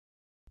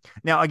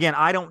Now, again,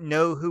 I don't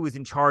know who is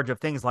in charge of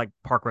things like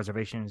park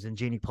reservations and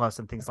Genie Plus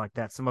and things like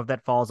that. Some of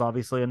that falls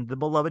obviously on the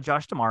beloved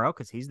Josh Tomorrow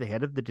because he's the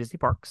head of the Disney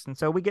parks, and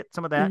so we get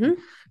some of that.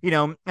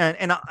 Mm-hmm.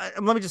 And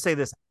let me just say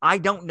this: I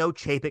don't know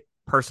Chapek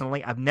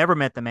personally. I've never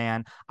met the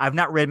man. I've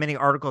not read many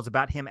articles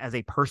about him as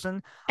a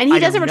person. And he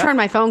doesn't return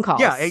my phone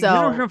calls. Yeah, he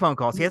doesn't return phone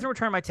calls. He hasn't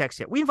returned my text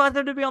yet. We invited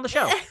him to be on the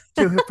show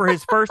for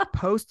his first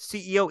post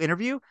CEO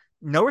interview.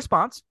 No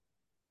response.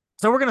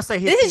 So we're gonna say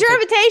this is your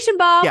invitation,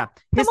 Bob. Yeah,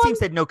 his team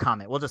said no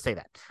comment. We'll just say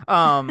that.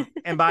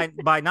 And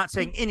by not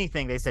saying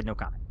anything, they said no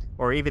comment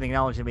or even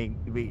acknowledging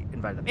we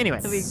invited them. Anyway,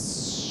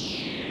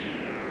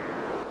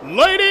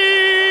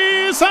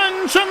 ladies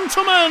and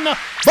gentlemen,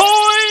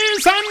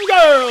 boys and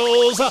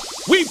girls,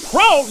 we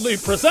proudly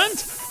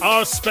present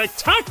our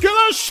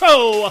spectacular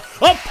show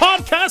of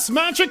podcast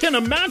magic and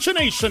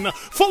imagination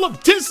full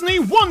of Disney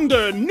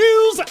wonder,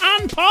 news,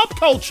 and pop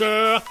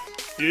culture.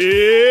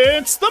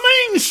 It's the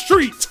Main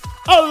Street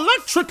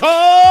Electrical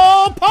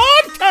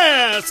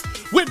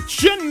Podcast with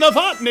Jen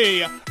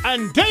Novotny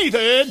and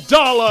David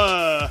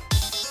Dollar.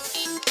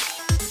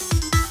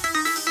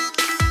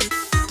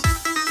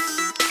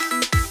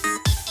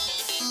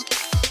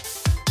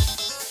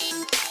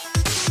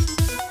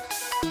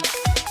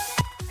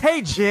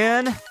 Hey,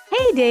 Jen.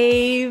 Hey,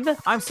 Dave.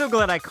 I'm so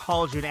glad I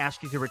called you and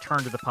asked you to return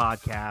to the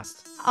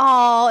podcast.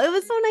 Oh, it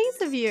was so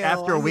nice of you.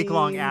 After a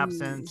week-long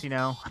absence, It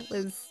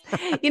was,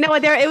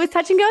 it was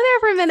touch and go there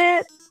for a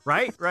minute.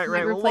 Right.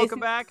 Well, welcome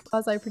back.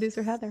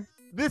 Quasi-producer Heather.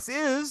 This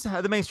is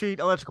the Main Street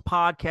Electrical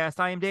Podcast.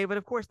 I am David.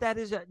 Of course, that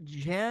is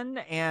Jen.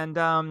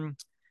 And,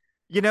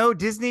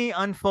 Disney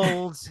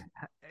unfolds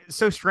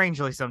so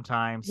strangely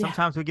sometimes. Yeah.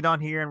 Sometimes we get on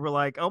here and we're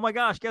like, oh my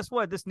gosh, guess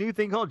what? This new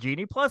thing called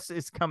Genie Plus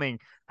is coming.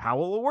 How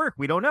will it work?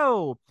 We don't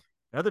know.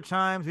 Other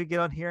times we get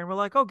on here and we're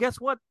like, oh, guess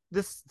what?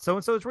 This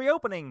so-and-so is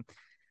reopening.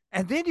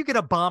 And then you get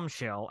a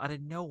bombshell out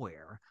of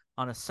nowhere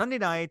on a Sunday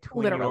night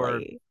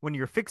when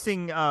you're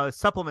fixing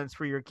supplements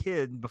for your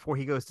kid before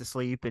he goes to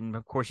sleep. And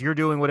of course, you're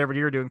doing whatever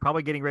you're doing,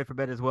 probably getting ready for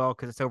bed as well,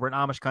 because it's over in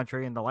Amish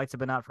country and the lights have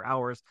been out for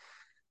hours.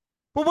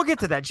 But we'll get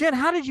to that. Jen,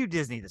 how did you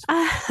Disney this week?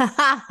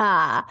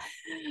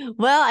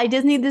 Well, I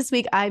Disneyed this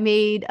week. I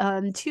made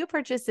 2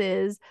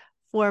 purchases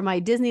for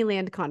my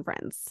Disneyland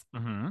conference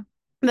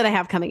that I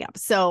have coming up.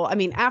 So,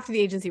 after the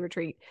agency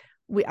retreat,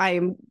 I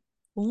am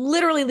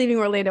literally leaving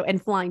Orlando and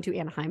flying to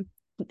Anaheim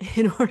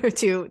in order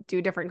to do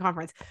a different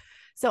conference.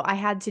 So I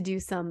had to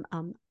do some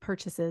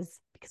purchases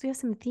because we have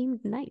some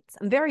themed nights.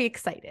 I'm very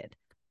excited,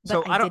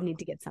 but I did need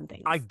to get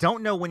something. I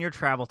don't know when your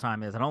travel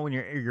time is. I don't know when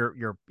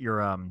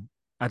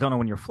I don't know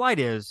when your flight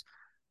is,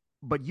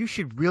 but you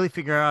should really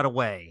figure out a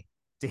way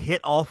to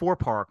hit all 4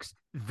 parks,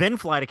 then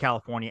fly to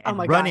California and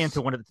run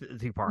into one of the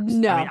 2 parks.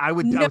 No, I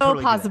would no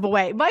totally possible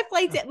way. My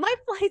flight's at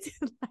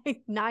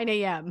like 9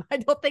 a.m. I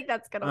don't think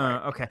that's gonna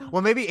work. Okay,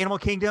 well maybe Animal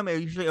Kingdom.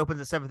 It usually opens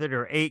at 7:30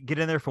 or 8. Get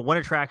in there for one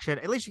attraction.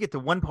 At least you get to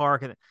one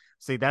park and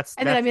see then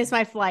I miss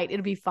my flight.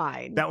 It'll be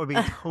fine. That would be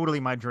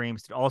totally my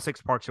dreams. To all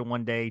 6 parks in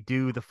one day,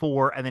 do the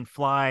 4, and then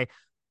fly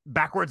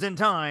backwards in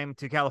time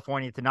to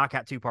California to knock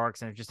out 2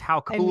 parks. And just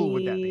how cool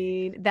would that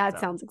be?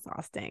 That sounds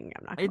exhausting.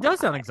 I'm not gonna It does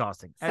lie. sound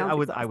exhausting. I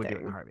would do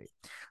it in a heartbeat.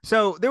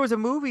 So there was a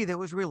movie that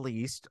was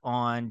released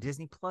on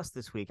Disney Plus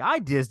this week. I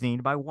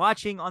Disneyed by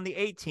watching on the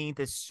 18th.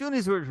 As soon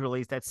as it was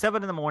released at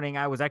 7 a.m,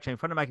 I was actually in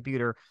front of my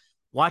computer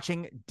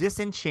watching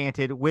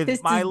Disenchanted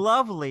with my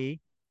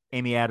lovely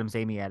Amy Adams.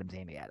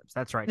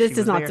 That's right. This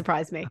does not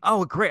surprise me.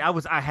 Oh, great.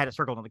 I had it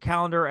circled on the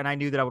calendar, and I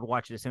knew that I would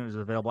watch it as soon as it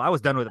was available. I was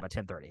done with it by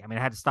 10:30. I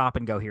had to stop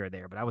and go here or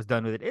there, but I was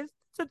done with it. It's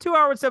a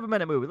 2-hour and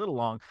 7-minute movie, a little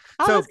long.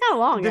 Oh, so it's kind of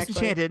long.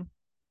 Disenchanted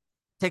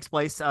takes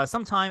place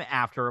sometime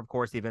after, of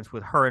course, the events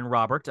with her and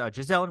Robert,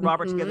 Giselle and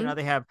Robert together. Now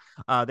they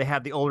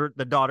have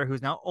the daughter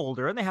who's now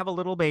older, and they have a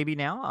little baby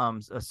now,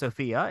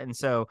 Sophia. And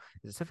so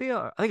is it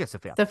Sophia? I think it's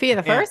Sophia. Sophia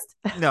the first?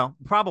 No,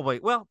 probably.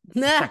 Well,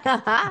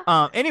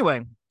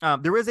 anyway.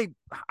 There is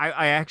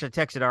I actually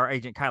texted our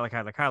agent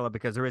Kyla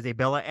because there is a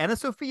Bella and a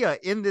Sophia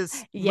in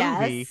this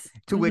movie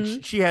to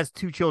which she has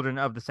 2 children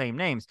of the same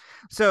names.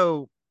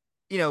 So,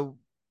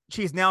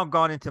 she's now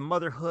gone into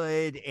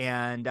motherhood,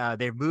 and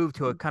they've moved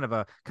to a kind of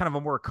a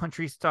more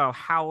country style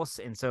house.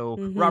 And so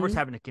Robert's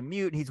having to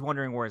commute. He's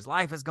wondering where his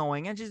life is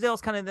going. And Giselle's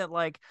kind of that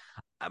like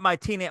my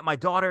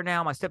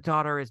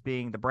stepdaughter is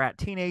being the brat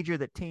teenager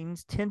that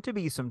teens tend to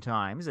be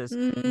sometimes. As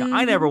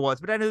I never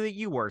was, but I know that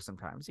you were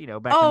sometimes, back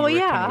when you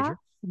were a teenager.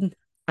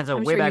 And so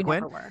way back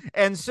when.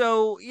 And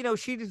so,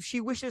 she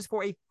wishes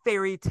for a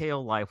fairy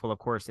tale life. Well, of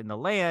course, in the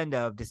land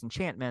of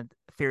disenchantment,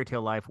 a fairy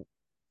tale life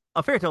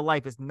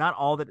is not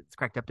all that it's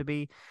cracked up to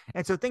be.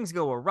 And so things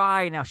go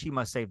awry. Now she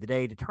must save the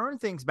day to turn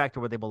things back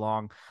to where they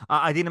belong.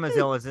 Idina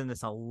Menzel is in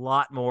this a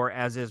lot more,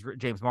 as is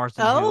James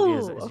Marsden.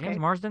 James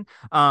Marsden,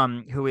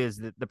 who is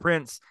the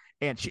prince.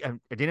 And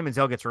Idina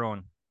Menzel gets her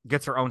own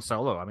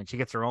solo. She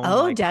gets her own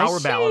power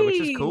ballad,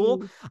 which is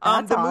cool.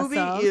 That's the movie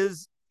awesome.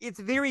 it's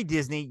very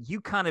Disney.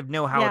 You kind of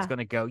know how it's going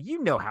to go.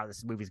 You know how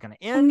this movie's going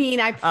to end. I mean,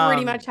 I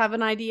pretty much have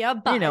an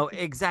idea, but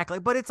exactly.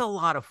 But it's a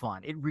lot of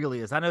fun. It really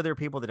is. I know there are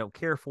people that don't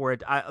care for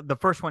it. The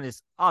first one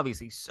is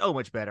obviously so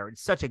much better.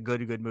 It's such a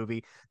good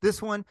movie.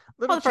 This one,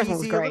 a little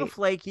cheesy, a little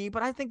flaky,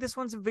 but I think this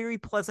one's very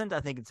pleasant. I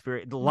think it's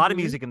a lot of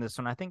music in this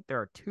one. I think there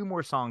are 2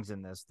 more songs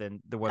in this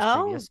than there was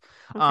previous.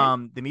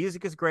 Okay. The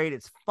music is great.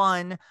 It's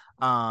fun.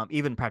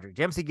 Even Patrick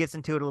Dempsey gets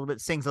into it a little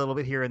bit, sings a little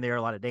bit here and there.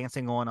 A lot of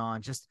dancing going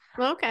on. Just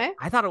okay.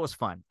 I thought it was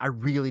fun. I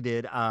really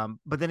did.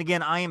 But then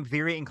again, I am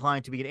very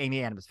inclined to be an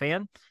Amy Adams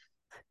fan.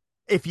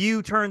 If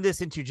you turn this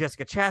into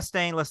Jessica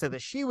Chastain, let's say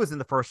that she was in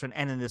the first one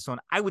and in this one,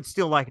 I would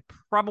still like it.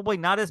 Probably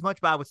not as much,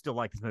 but I would still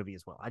like this movie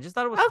as well. I just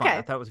thought it was fun.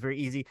 I thought it was very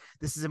easy.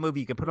 This is a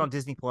movie you can put on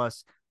Disney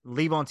Plus,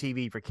 leave on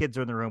TV for kids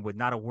who are in the room with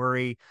not a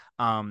worry.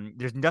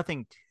 There's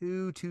nothing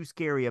too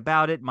scary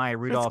about it. Maya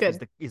Rudolph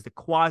is the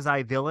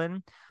quasi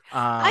villain.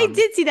 I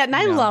did see that, and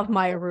I love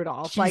Maya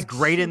Rudolph. She's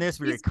great in this,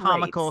 very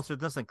comical. So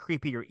there's nothing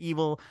creepy or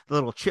evil. The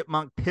little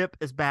chipmunk Pip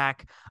is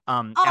back.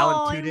 Alan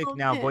Tudyk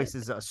now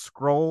voices a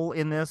Skrull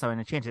in this. An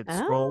enchanted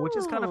Skrull, which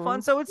is kind of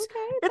fun. So it's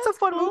a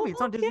fun movie.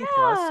 It's on Disney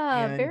Plus.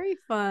 Yeah, very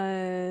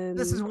fun.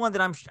 This is one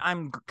that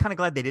I'm kind of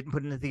glad they didn't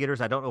put in the theaters.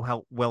 I don't know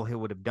how well it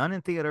would have done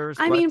in theaters.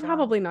 I mean,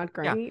 probably not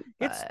great.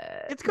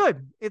 Yeah. It's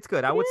good. It's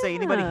good. I would say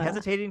anybody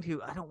hesitating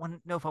to, I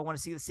don't know if I want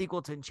to see the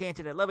sequel to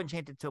Enchanted. I love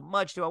Enchanted so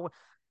much. Do I want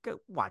go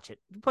watch it?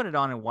 Put it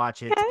on and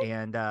watch it. Okay.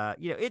 And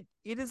it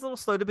is a little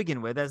slow to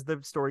begin with as the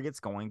story gets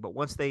going, but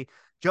once they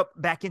jump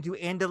back into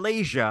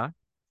Andalusia,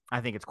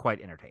 I think it's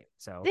quite entertaining.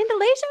 So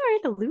Andalusia or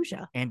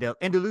Andalusia?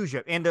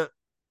 Andalusia.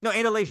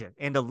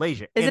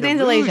 Andalusia. Is it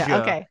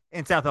Andalusia? Okay.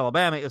 In South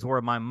Alabama is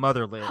where my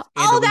mother lives.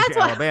 That's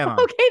why. Alabama.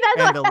 Okay,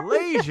 that's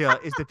Andalusia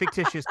is the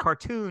fictitious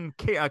cartoon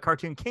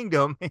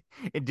kingdom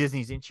in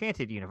Disney's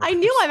Enchanted universe. I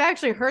knew I've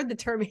actually heard the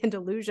term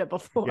Andalusia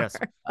before. Yes,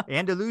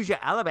 Andalusia,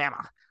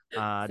 Alabama.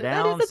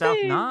 Down south,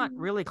 not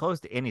really close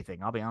to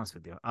anything. I'll be honest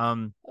with you. Oh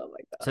my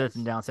god. So it's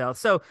in down south.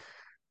 So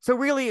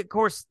really, of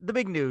course, the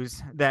big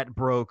news that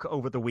broke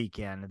over the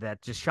weekend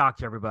that just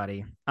shocked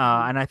everybody,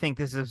 and I think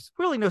this is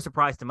really no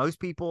surprise to most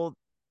people.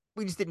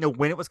 We just didn't know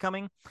when it was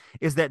coming,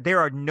 is that there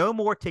are no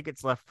more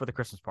tickets left for the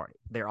Christmas party.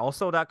 They're all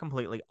sold out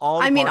completely.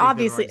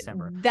 Obviously,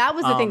 that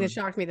was the thing that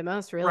shocked me the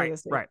most, really.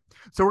 Right.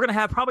 So we're going to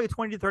have probably a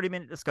 20 to 30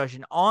 minute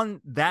discussion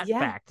on that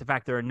fact. The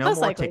fact there are no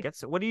more tickets.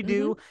 So what do you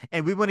do?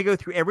 And we want to go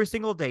through every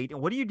single date. And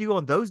what do you do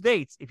on those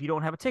dates if you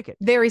don't have a ticket?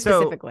 Very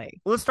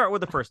specifically. Let's start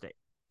with the first date.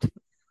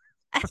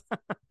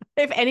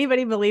 If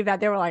anybody believed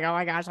that, they were like, oh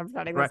my gosh, I'm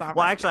starting this off.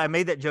 Well, actually, I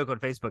made that joke on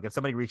Facebook and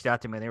somebody reached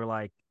out to me and they were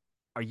like,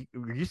 Are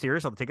you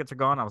serious? All the tickets are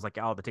gone? I was like,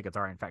 oh, the tickets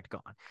are in fact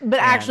gone. But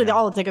actually,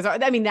 all the tickets are.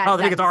 I mean, the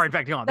tickets are in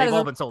fact gone. They've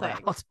all been sold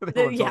out.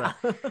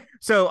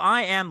 So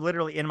I am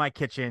literally in my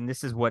kitchen.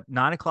 This is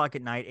 9:00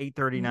 at night,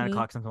 8:30, 9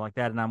 o'clock, something like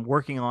that. And I'm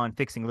working on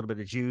fixing a little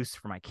bit of juice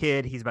for my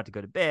kid. He's about to go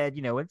to bed.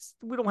 We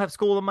don't have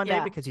school on Monday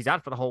because he's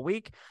out for the whole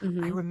week.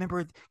 I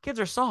remember kids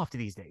are soft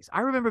these days.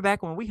 I remember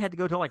back when we had to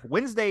go to like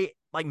Wednesday,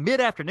 like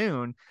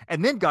mid-afternoon,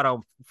 and then got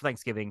home for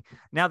Thanksgiving.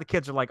 Now the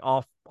kids are like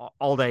off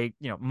all day,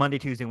 Monday,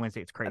 Tuesday,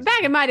 Wednesday. It's crazy.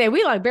 Back in my day,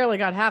 we like barely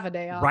got half a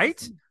day off.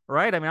 Right.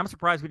 I mean, I'm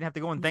surprised we didn't have to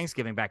go on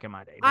Thanksgiving back in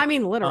my day. I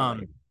mean,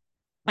 literally.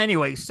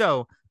 Anyway,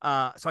 so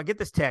I get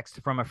this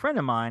text from a friend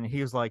of mine. And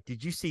he was like,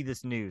 "Did you see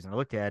this news?" And I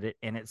looked at it,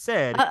 and it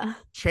said,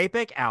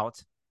 "Chapek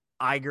out,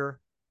 Iger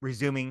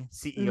resuming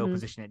CEO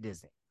position at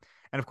Disney."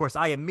 And of course,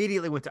 I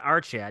immediately went to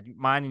our chat,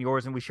 mine and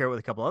yours, and we share it with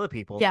a couple other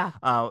people. Yeah.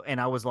 And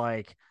I was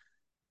like,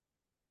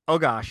 "Oh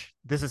gosh,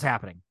 this is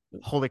happening!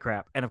 Holy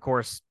crap!" And of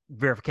course,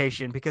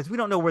 verification, because we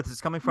don't know where this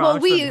is coming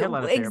from.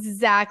 Well,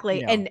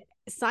 exactly. And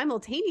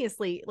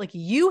simultaneously, like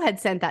you had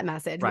sent that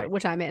message,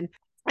 which I'm in.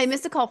 I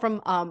missed a call from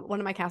one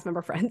of my cast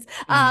member friends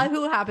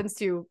who happens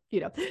to,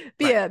 be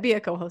a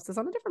co-hostess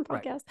on a different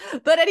podcast.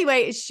 Right. But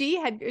anyway,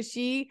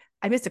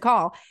 I missed a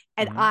call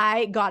and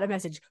I got a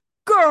message,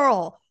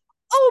 girl.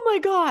 Oh my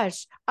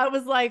gosh. I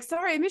was like,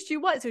 sorry, I missed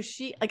you. What? So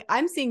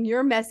I'm seeing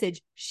your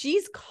message.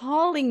 She's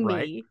calling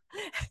me.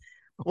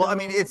 Well, I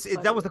mean,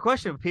 that was the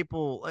question.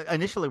 People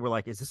initially were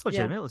like, "Is this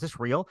legitimate? Yeah. Is this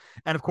real?"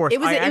 And of course, it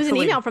was an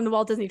email from the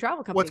Walt Disney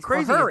Travel Company. What's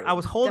crazy is I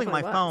was holding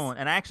my phone,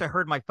 and I actually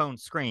heard my phone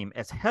scream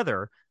as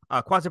Heather,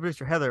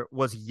 quasi-producer Heather,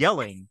 was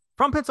yelling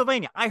from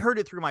Pennsylvania. I heard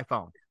it through my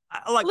phone.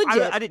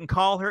 I didn't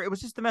call her. It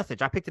was just a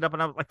message. I picked it up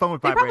and my phone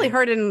was vibrating. They probably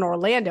heard it in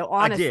Orlando,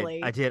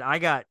 honestly. I did. I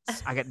got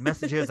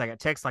messages. I got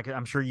texts like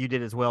I'm sure you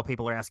did as well.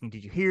 People are asking,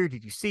 did you hear?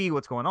 Did you see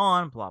what's going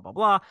on? Blah, blah,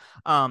 blah.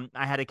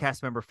 I had a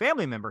cast member,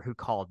 family member who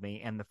called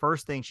me. And the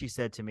first thing she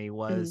said to me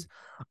was,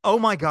 oh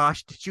my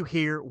gosh, did you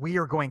hear? We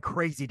are going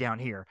crazy down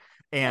here.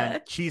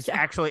 And she's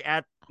actually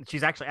at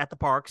the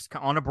parks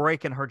on a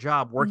break in her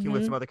job working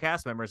with some other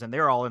cast members. And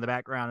they're all in the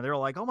background. And they're all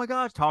like, oh my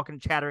gosh, talking,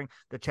 chattering.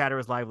 The chatter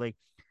is lively.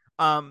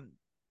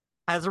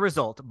 As a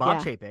result,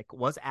 Bob Chapek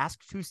was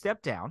asked to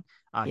step down.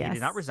 He did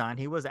not resign.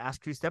 He was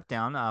asked to step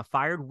down,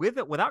 fired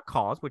without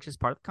cause, which is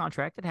part of the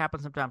contract. It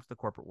happens sometimes in the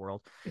corporate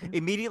world.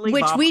 Immediately,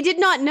 which we did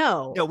not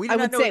know. No, we did I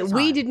not would know say at the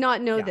we time. did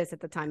not know this at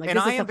the time. And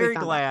I am very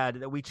glad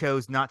that we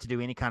chose not to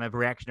do any kind of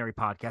reactionary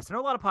podcast. I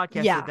know a lot of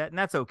podcasts did that, and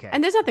that's okay.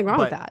 And there's nothing wrong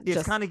with that.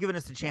 It's kind of given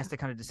us the chance to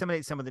kind of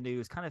disseminate some of the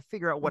news, kind of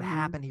figure out what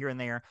happened here and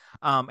there.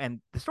 And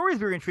the story is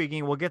very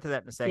intriguing. We'll get to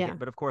that in a second. Yeah.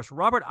 But of course,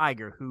 Robert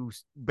Iger, who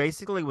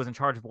basically was in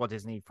charge of Walt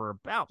Disney for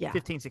about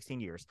 15, 16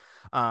 years,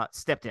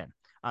 stepped in.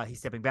 He's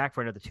stepping back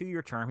for another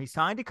 2-year term. He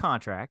signed a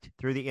contract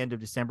through the end of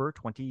December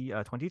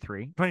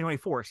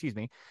 2024, excuse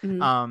me.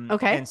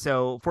 Okay. And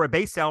so for a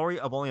base salary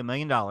of only $1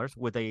 million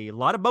with a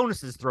lot of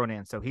bonuses thrown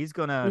in. So he's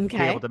going to be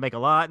able to make a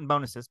lot in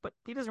bonuses, but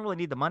he doesn't really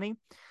need the money.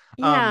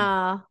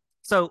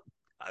 So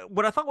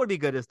what I thought would be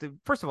good is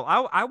first of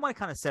all, I want to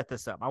kind of set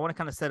this up. I want to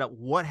kind of set up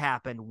what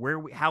happened,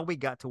 how we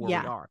got to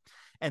where we are.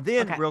 And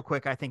then real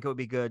quick, I think it would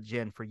be good,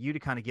 Jen, for you to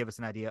kind of give us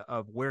an idea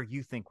of where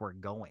you think we're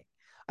going.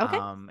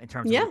 In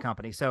terms of the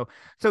company. So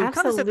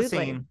kind of set the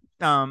scene.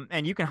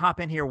 And you can hop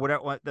in here,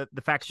 what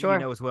the facts you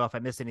know as well if I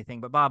miss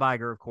anything. But Bob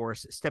Iger, of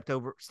course, stepped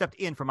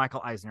in for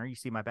Michael Eisner. You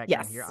see my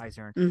background here,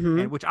 Eisner,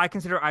 and which I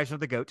consider Eisner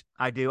the GOAT.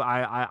 I do.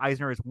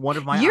 Eisner is one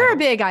of my You're idols. a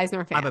big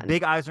Eisner fan. I'm a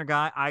big Eisner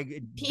guy.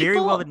 I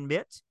very well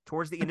admit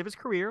towards the end of his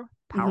career,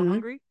 power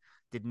hungry,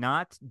 did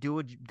not do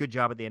a good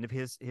job at the end of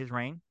his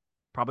reign.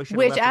 Probably should.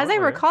 Which, as I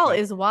recall,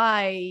 is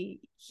why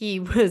he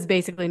was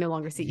basically no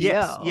longer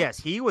CEO. Yes,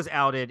 he was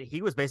outed.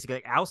 He was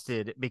basically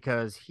ousted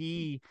because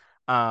he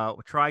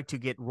tried to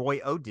get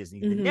Roy O. Disney,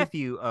 the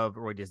nephew of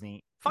Roy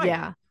Disney,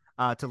 fired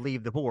to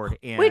leave the board.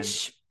 And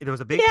there was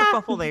a big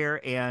kerfuffle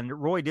there, and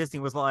Roy Disney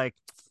was like,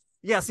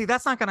 yeah, see,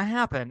 that's not going to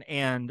happen.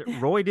 And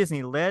Roy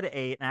Disney led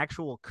an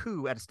actual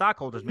coup at a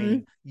stockholders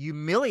meeting,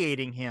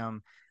 humiliating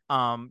him.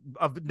 A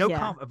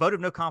vote of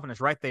no confidence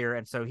right there,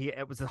 and so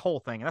it was the whole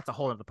thing, and that's a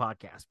whole other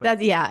podcast.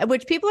 But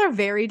which people are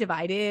very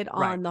divided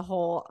on the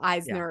whole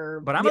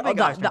Eisner. But I'm a big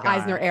Eisner guy.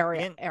 Eisner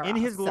era. In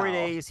his glory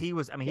days, he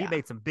was. I mean, he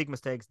made some big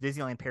mistakes.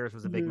 Disneyland Paris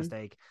was a big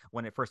mistake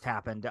when it first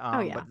happened.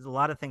 But a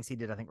lot of things he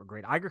did, I think, were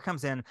great. Iger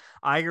comes in.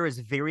 Iger is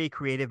very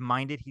creative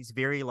minded. He's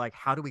very like,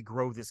 how do we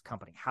grow this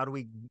company? How do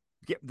we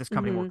get this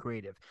company more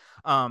creative?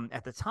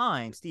 At the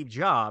time, Steve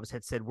Jobs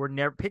had said,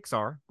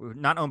 Pixar. We're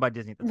not owned by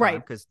Disney at the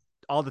time because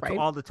all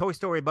the Toy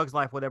Story, Bugs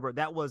Life, whatever,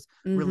 that was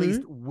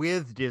released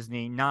with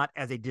Disney, not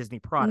as a Disney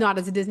product. Not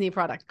as a Disney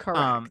product,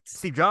 correct.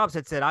 Steve Jobs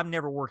had said, I'm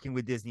never working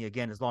with Disney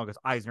again as long as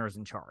Eisner is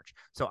in charge.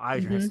 So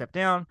Eisner had stepped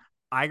down.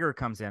 Iger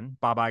comes in,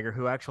 Bob Iger,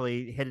 who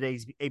actually headed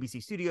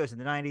ABC Studios in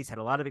the 90s, had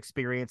a lot of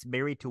experience,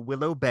 married to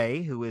Willow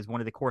Bay, who is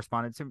one of the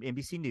correspondents from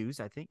NBC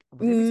News, I think.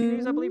 Was it NBC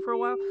News, I believe, for a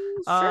while?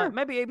 Sure.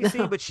 Maybe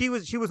ABC, but she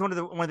was one of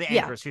the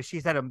anchors.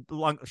 She's had a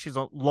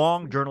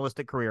long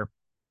journalistic career.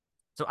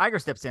 So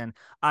Iger steps in.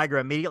 Iger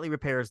immediately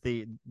repairs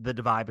the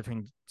divide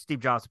between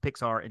Steve Jobs,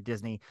 Pixar, and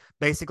Disney.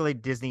 Basically,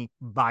 Disney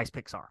buys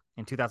Pixar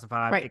in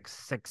 2005,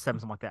 6, 7,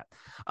 something like that.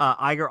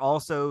 Iger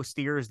also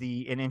steers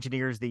and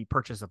engineers the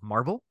purchase of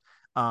Marvel,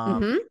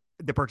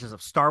 the purchase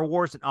of Star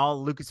Wars and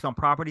all Lucasfilm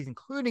properties,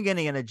 including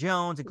Indiana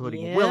Jones,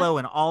 including Willow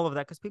and all of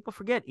that, because people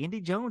forget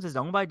Indy Jones is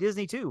owned by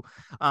Disney too,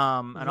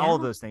 and all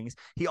of those things.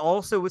 He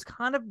also was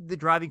kind of the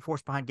driving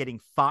force behind getting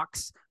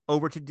Fox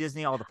over to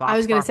Disney, all the Fox. I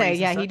was going to say,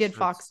 he did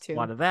Fox too. A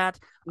lot of that.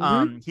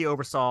 He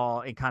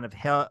oversaw and kind of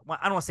I don't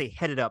want to say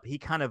headed up. He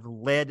kind of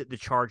led the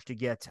charge to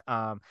get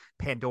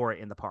Pandora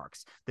in the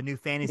parks, the new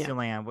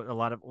Fantasyland. A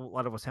lot of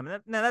was him.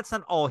 Now that's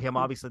not all him,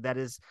 obviously. That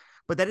is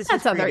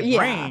his creative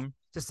brain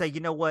to say, you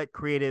know what,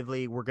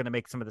 creatively we're going to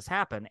make some of this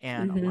happen,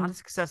 and a lot of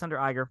success under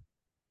Iger.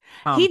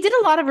 He did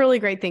a lot of really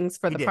great things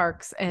for the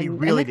parks and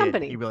the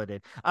company. He really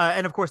did.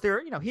 And of course,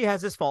 he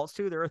has his faults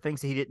too. There are things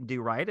that he didn't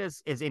do right,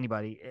 as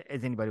anybody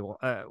will.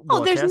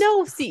 There's attest.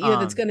 no CEO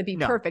that's going to be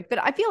perfect, but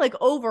I feel like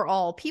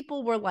overall,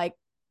 people were like,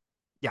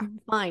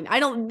 fine.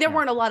 There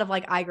weren't a lot of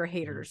like Iger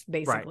haters,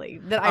 basically,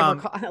 that I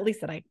recall, at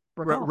least that I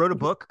recall. Wrote a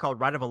book called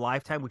Ride of a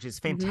Lifetime, which is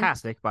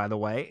fantastic, by the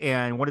way.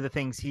 And one of the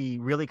things he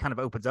really kind of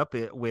opens up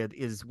with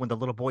is when the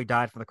little boy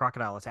died from the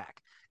crocodile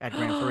attack at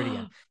Grand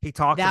Floridian. He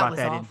talks about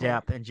that in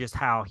depth and just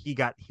how he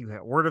got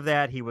word of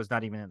that. He was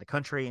not even in the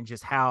country, and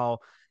just how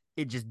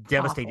it just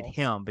devastated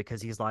him,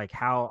 because he's like,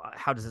 how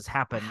does this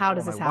happen? How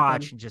does this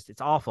happen? And just,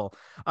 it's awful.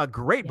 A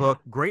great book,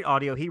 great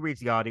audio. He reads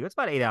the audio. It's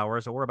about 8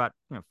 hours, or about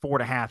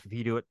 4.5 if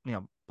you do it,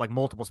 like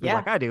multiple speed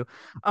like I do.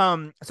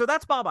 So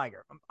that's Bob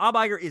Iger. Bob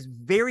Iger is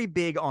very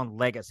big on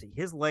legacy.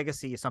 His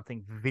legacy is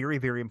something very,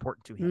 very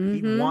important to him.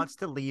 He wants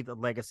to leave a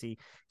legacy.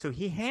 So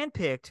he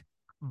handpicked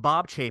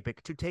Bob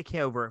Chapek to take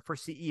over for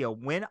CEO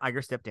when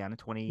Iger stepped down in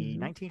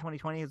 2019,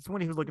 2020. It's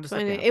when he was looking to step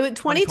down.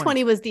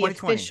 2020 was the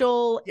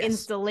official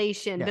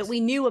installation, but we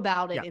knew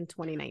about it in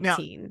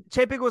 2019. Now,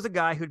 Chapek was a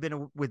guy who'd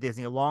been with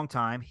Disney a long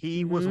time.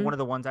 He was one of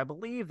the ones, I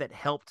believe, that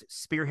helped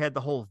spearhead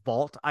the whole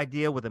vault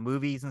idea with the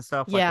movies and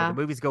stuff. Like when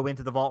the movies go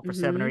into the vault for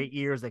 7 or 8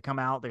 years, they come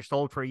out, they're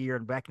sold for a year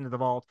and back into the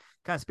vault.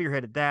 Kind of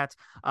spearheaded that.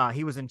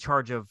 He was in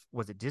charge of,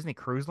 was it Disney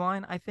Cruise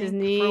Line? I think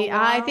Disney.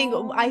 I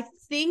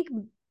think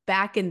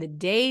back in the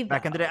day.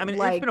 Back in the day, I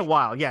mean, it's been a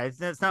while. Yeah,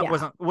 it's not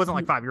wasn't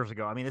like 5 years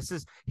ago. I mean,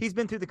 he's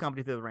been through the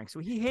company through the ranks, so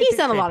he's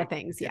done a lot of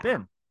things. Yeah.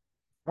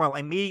 Well,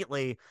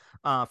 immediately,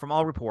 from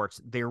all reports,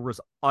 there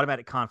was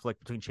automatic conflict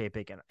between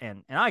Chapek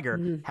and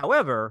Iger.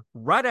 However,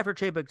 right after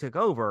Chapek took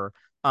over,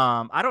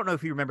 I don't know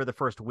if you remember the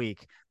first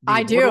week.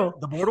 I do.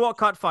 The boardwalk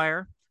caught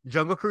fire.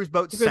 Jungle Cruise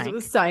boat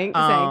sank.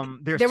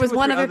 There was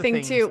one other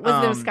thing too.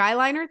 Was there a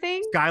Skyliner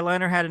thing?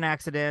 Skyliner had an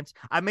accident.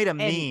 I made a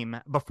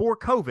meme before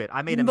COVID.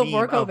 I made a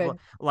meme of,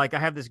 like, I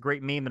have this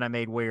great meme that I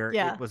made where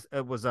it was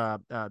the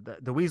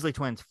Weasley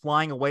twins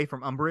flying away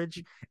from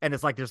Umbridge, and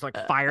it's like there's like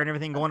fire and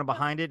everything going on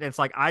behind it. And it's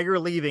like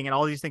Iger leaving, and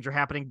all these things are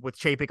happening with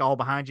Chapek all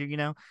behind you,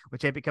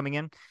 with Chapek coming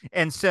in,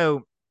 and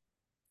so.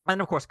 And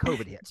of course,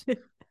 COVID hit.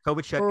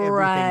 COVID shut everything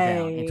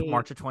down into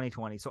March of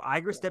 2020. So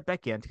Iger stepped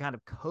back in to kind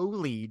of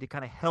co-lead, to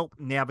kind of help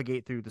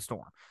navigate through the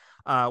storm,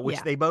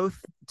 which they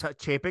both, to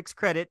Chapek's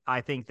credit,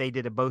 I think they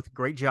did a both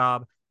great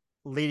job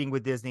leading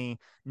with Disney,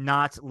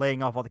 not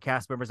laying off all the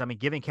cast members. I mean,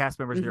 giving cast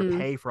members their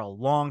pay for a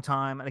long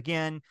time. And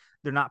again,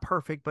 they're not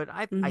perfect, but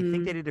I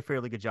think they did a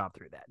fairly good job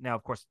through that. Now,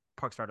 of course,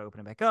 parks started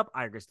opening back up.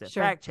 Iger stepped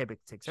back. Chapek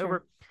takes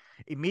over.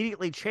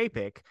 Immediately,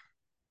 Chapek.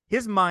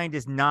 His mind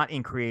is not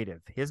in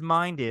creative. His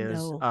mind is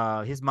in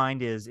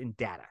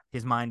data.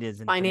 His mind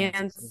is in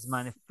finance. His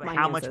mind,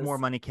 how much more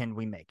money can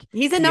we make?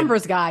 He's a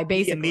numbers guy,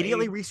 basically. He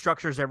immediately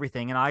restructures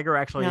everything, and Iger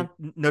actually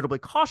notably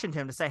cautioned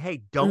him to say,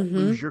 "Hey, don't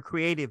lose your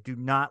creative. Do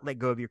not let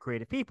go of your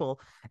creative people."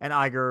 And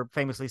Iger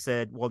famously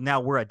said, "Well, now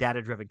we're a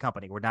data-driven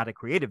company. We're not a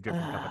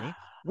creative-driven company,"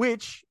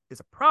 which is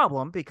a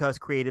problem because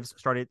creatives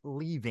started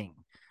leaving.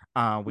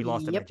 We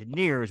lost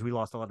Imagineers. We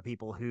lost a lot of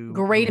people who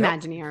great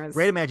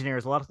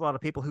Imagineers. A lot of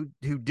people who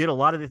did a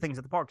lot of the things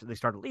at the park. So they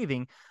started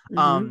leaving.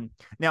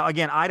 Now,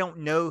 again, I don't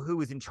know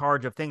who is in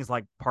charge of things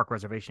like park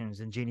reservations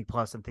and Genie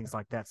Plus and things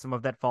like that. Some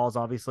of that falls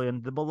obviously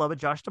on the beloved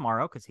Josh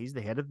D'Amaro because he's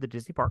the head of the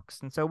Disney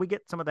parks, and so we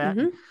get some of that.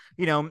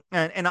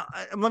 And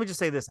let me just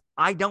say this: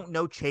 I don't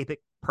know Chapek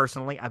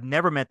personally. I've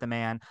never met the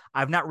man.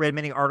 I've not read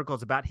many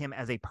articles about him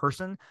as a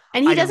person.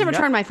 And he doesn't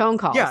return my phone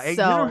calls. Yeah, he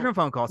doesn't return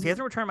phone calls. He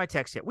hasn't returned my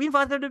text yet. We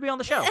invited him to be on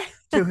the show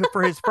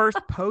for his first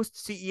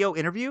post-CEO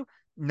interview.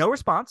 No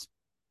response.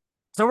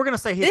 So we're going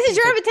to say this is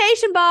your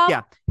invitation, Bob.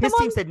 Yeah, his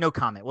team said no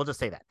comment. We'll just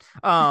say that.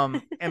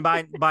 And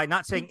by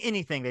not saying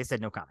anything, they said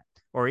no comment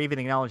or even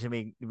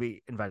acknowledging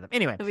we invited them.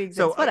 Anyway,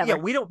 so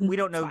we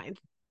don't know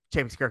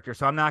Chapek's character,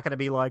 so I'm not going to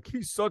be like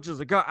he sucks as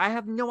a guy. I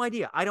have no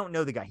idea. I don't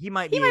know the guy. He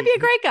might be a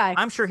great guy.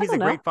 I'm sure he's a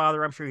great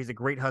father. I'm sure he's a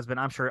great husband.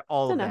 I'm sure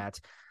all of that.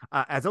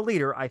 As a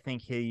leader, I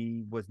think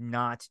he was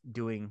not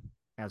doing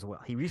as well.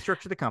 He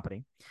restructured the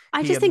company.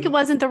 I just think it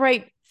wasn't the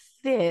right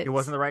fit. It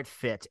wasn't the right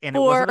fit, and it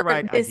wasn't the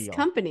right this ideal.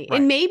 Company,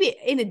 and maybe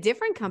in a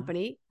different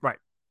company,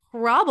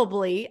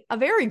 probably a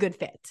very good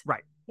fit,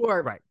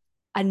 or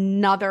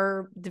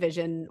another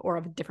division or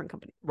of a different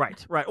company.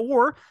 Right.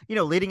 Or,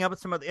 leading up with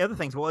some of the other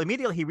things. Well,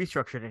 immediately he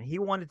restructured and he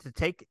wanted to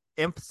take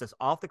emphasis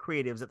off the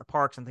creatives at the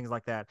parks and things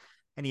like that.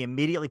 And he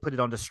immediately put it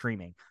onto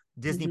streaming.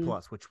 Disney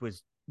Plus, which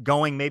was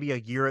going maybe a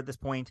year at this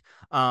point.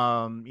 They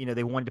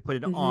wanted to put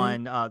it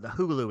on the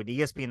Hulu and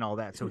ESPN and all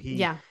that. So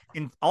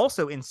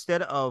also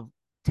instead of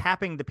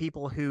tapping the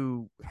people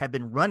who had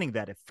been running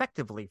that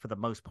effectively for the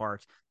most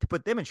part to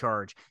put them in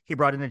charge, he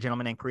brought in a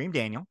gentleman named Kareem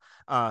Daniel,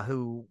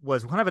 who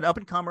was kind of an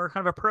up-and-comer,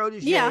 kind of a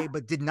protege,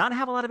 but did not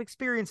have a lot of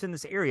experience in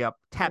this area,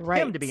 tapped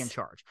him to be in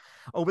charge.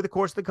 Over the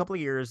course of a couple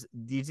of years,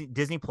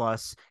 Disney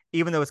Plus,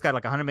 even though it's got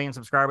like 100 million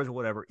subscribers or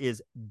whatever,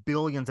 is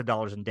billions of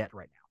dollars in debt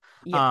right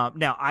now.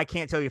 Now, I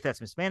can't tell you if that's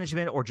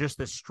mismanagement or just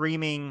the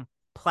streaming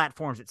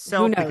platforms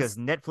itself, because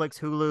Netflix,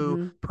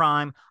 Hulu,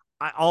 Prime,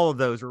 all of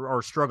those are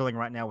struggling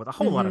right now with a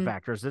whole lot of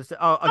factors. It's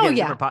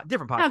different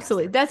podcasts.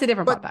 Absolutely. That's a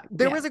different podcast.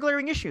 There is a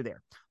glaring issue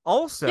there.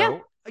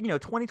 Also,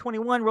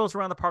 2021 rolls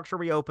around, the parks are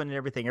reopened and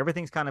everything.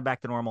 Everything's kind of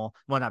back to normal.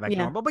 Well, not back to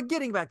normal, but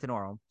getting back to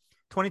normal.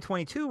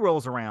 2022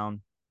 rolls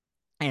around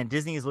and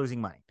Disney is losing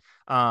money.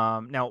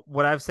 Now,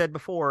 what I've said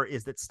before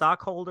is that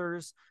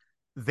stockholders,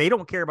 they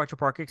don't care about your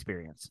park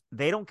experience.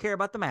 They don't care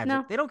about the magic.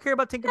 No. They don't care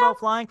about Tinkerbell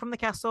flying from the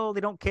castle. They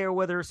don't care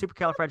whether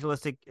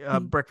supercalifragilistic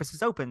breakfast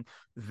is open.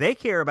 They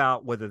care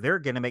about whether they're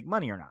going to make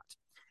money or not.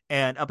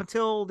 And up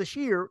until this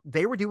year,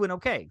 they were doing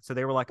okay. So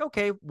they were like,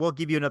 okay, we'll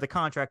give you another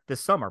contract this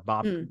summer.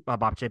 Bob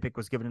Chapek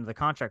was given another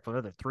contract for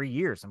another 3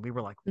 years. And we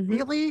were like,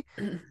 really?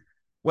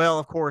 Well,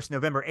 of course,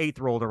 November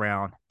 8th rolled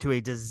around to a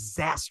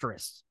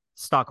disastrous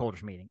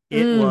stockholders meeting.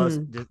 It was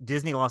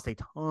Disney lost a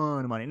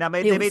ton of money. Now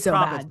they made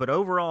profits, but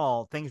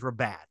overall things were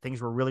bad.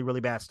 Things were really, really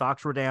bad.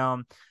 Stocks were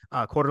down,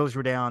 quarterlies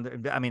were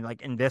down. I mean,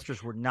 like,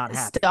 investors were not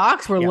happy.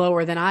 Stocks were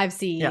lower than I've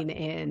seen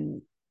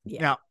in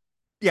now.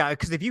 Yeah,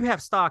 because if you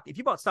bought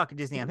stock in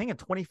Disney, I think in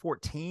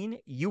 2014,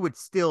 you would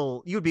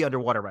be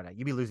underwater right now.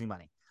 You'd be losing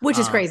money. Which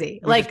is crazy.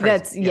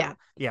 That's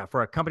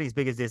for a company as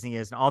big as Disney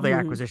is and all the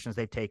acquisitions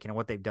they've taken and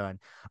what they've done.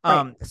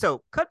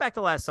 So cut back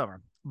to last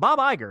summer. Bob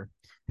Iger,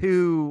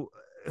 who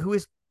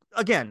is,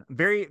 again,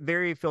 very,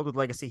 very filled with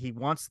legacy.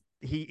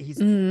 He's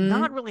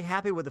not really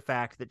happy with the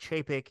fact that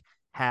Chapek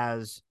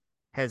has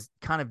has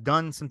kind of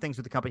done some things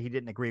with the company he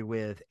didn't agree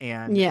with.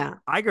 And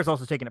Iger's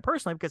also taking it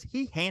personally because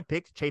he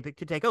handpicked Chapek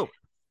to take over.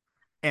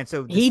 And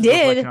so this is a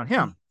reflection on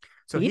him.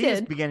 So he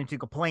is beginning to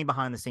complain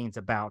behind the scenes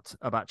about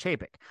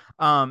Chapek.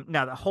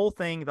 Now the whole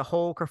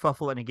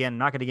kerfuffle, and again, I'm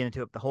not going to get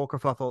into it, the whole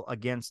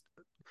kerfuffle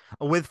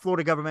with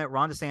Florida government,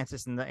 Ron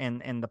DeSantis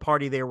and the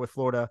party there with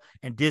Florida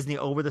and Disney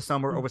over the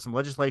summer, over some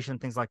legislation,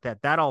 things like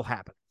that. That all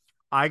happened.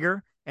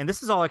 Iger, and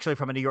this is all actually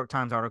from a New York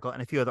Times article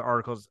and a few other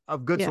articles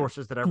of good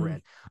sources that I've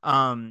read.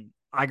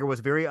 Iger was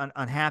very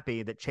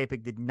unhappy that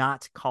Chapek did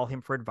not call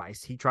him for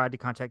advice. He tried to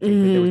contact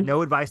Chapek. There was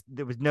no advice.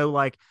 There was no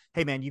like,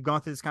 hey, man, you've gone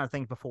through this kind of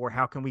thing before.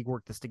 How can we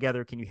work this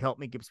together? Can you help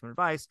me give some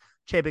advice?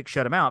 Chapek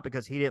shut him out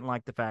because he didn't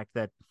like the fact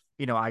that,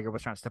 Iger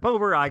was trying to step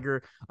over.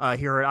 Iger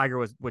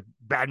was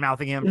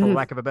bad-mouthing him, for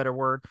lack of a better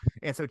word.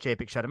 And so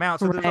Chapek shut him out.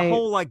 So there's a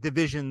whole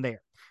division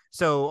there.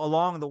 So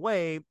along the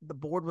way, the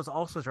board was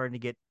also starting to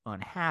get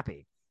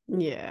unhappy.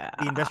 Yeah.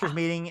 The investors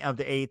meeting of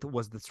the 8th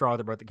was the straw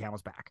that broke the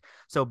camel's back.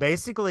 So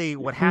basically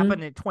what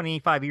happened at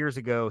 20 years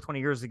ago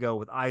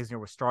with Eisner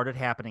was started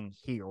happening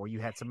here, where you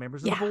had some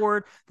members of the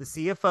board, the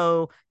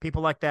CFO,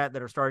 people like that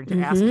are starting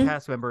to ask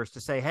cast members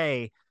to say,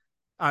 hey,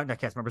 not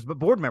cast members, but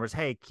board members,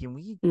 hey, can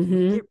we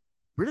get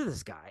rid of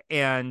this guy?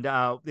 And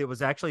it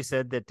was actually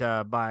said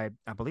that by,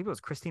 I believe it was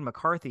Christine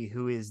McCarthy,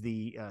 who is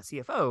the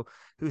CFO,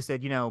 who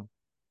said,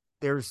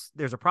 there's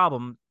a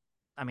problem.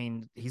 I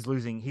mean, he's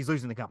losing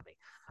the company.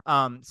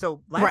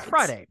 So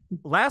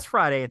last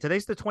Friday, and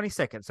today's the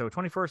 22nd, so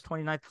 21st,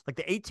 29th, like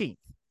the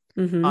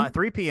 18th,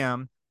 3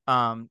 p.m.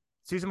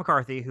 Susan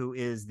McCarthy,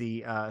 who's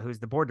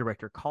the board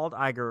director, called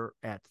Iger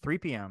at 3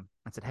 p.m.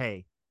 and said,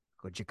 hey,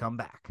 could you come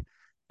back?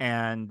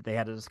 And they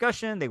had a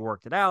discussion. They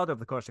worked it out over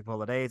the course of a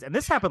couple of days. And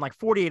this happened like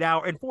 48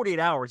 hours. In 48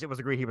 hours, it was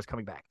agreed he was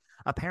coming back.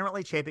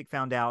 Apparently, Chapek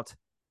found out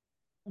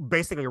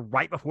basically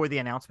right before the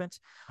announcement.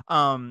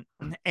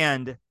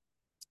 And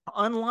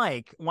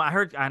unlike I've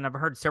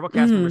heard several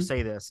cast members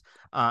say this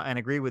and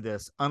agree with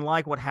this,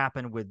 unlike what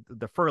happened with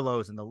the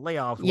furloughs and the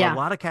layoffs, where a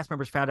lot of cast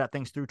members found out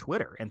things through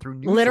Twitter and through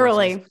news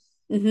sources.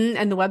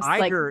 And the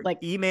website, Iger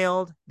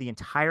emailed the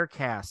entire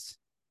cast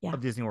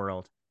of Disney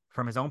World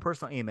from his own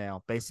personal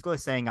email, basically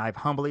saying, I've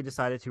humbly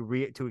decided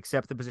to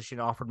accept the position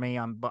offered me.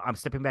 I'm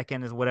stepping back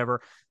in as whatever,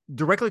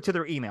 directly to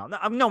their email. Now,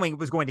 I'm knowing it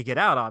was going to get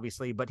out,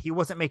 obviously, but he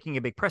wasn't making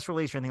a big press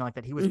release or anything like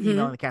that. He was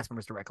emailing the cast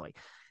members directly.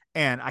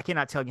 And I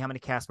cannot tell you how many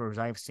cast members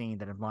I've seen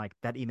that have like,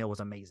 that email was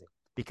amazing,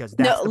 because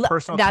that's the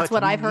personal touch. That's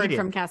what I've heard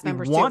from cast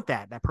members. We want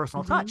that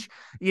personal touch,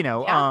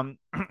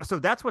 so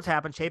that's what's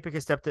happened. Chapek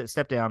has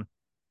stepped down.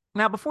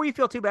 Now, before you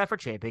feel too bad for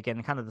Chapek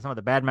and kind of some of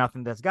the bad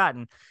mouthing that's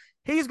gotten,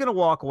 he's going to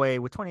walk away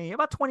with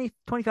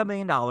 $25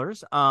 million,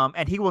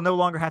 and he will no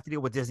longer have to deal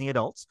with Disney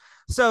adults.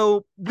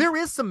 So there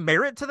is some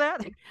merit to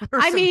that.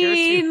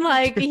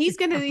 He's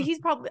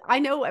probably, I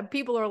know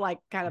people are like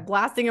kind of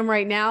blasting him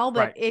right now,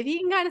 but if he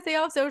can kind of stay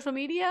off social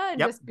media and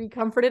just be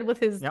comforted with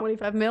his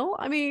 25 mil,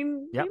 I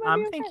mean,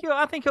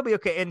 I think he'll be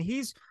okay. And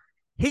he's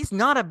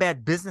not a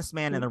bad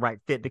businessman and the right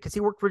fit, because he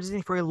worked for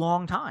Disney for a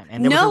long time,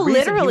 and there was a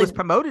reason he was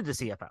promoted to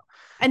CFO.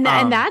 And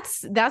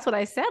that's what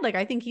I said. Like,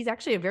 I think he's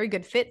actually a very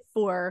good fit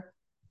for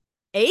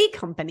a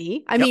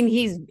company. I mean,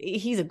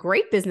 he's a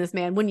great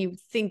businessman when you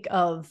think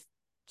of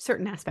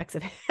certain aspects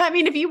of it. I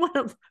mean, if you want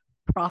to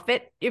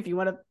profit, if you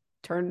want to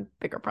turn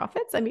bigger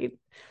profits, I mean,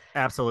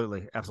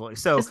 absolutely.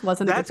 So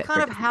that's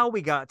kind of how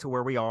we got to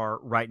where we are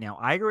right now.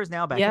 Iger is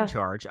now back in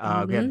charge.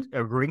 Again,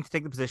 agreeing to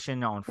take the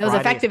position on Friday. It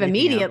was effective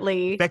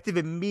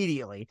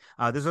immediately.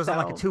 This wasn't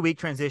like a 2-week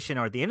transition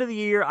or at the end of the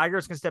year.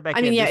 Iger's going to step back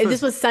in. I mean,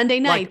 this was Sunday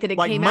night that it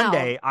came out.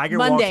 Monday,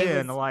 Iger walks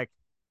in like,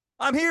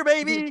 I'm here,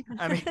 baby.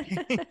 I mean,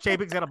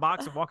 Chapek's got a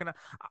box and walking out,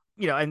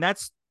 and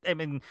that's, I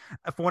mean,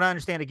 from what I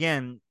understand,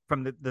 again,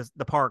 from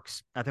the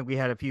parks, I think we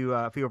had a few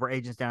of our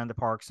agents down in the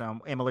parks.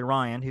 Emily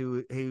Ryan,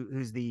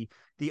 who's the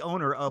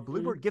owner of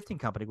Bluebird Gifting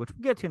Company, which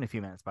we'll get to in a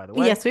few minutes, by the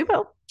way. Yes, we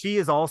will. She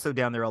is also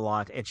down there a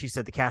lot, and she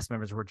said the cast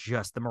members were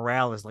just, the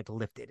morale is like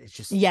lifted. It's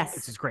just,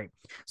 this is great.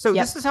 So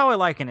this is how I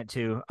liken it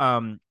to.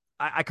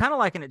 I kind of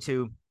liken it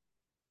to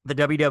the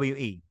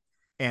WWE.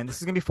 And this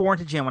is going to be foreign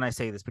to Jen when I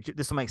say this, but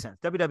this will make sense.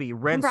 WWE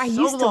ran I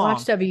used to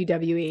watch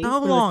WWE. So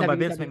long by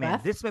Vince McMahon.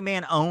 Vince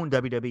McMahon owned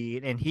WWE,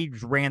 and he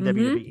ran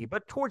WWE.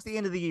 But towards the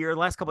end of the year, the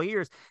last couple of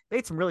years, they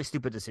made some really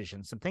stupid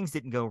decisions. Some things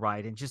didn't go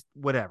right, and just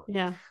whatever.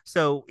 Yeah.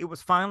 So it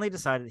was finally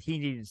decided he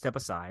needed to step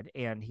aside,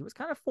 and he was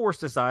kind of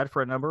forced aside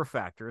for a number of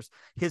factors.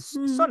 His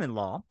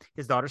son-in-law,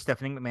 his daughter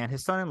Stephanie McMahon,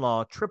 his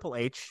son-in-law Triple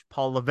H,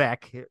 Paul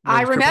Levesque.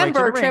 I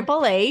remember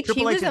Triple H.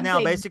 Triple H is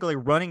now basically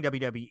running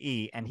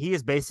WWE, and he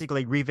is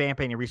basically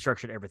revamping and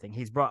restructured everything.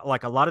 He's brought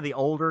like a lot of the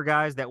older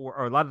guys that were,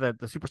 or a lot of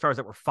the superstars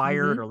that were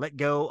fired or let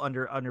go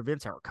under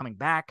Vince are coming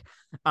back.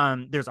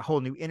 There's a whole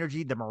new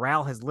energy. The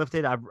morale has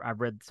lifted. I've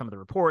read some of the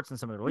reports and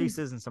some of the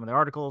releases and some of the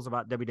articles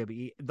about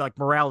WWE. Like,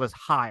 morale is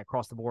high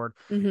across the board.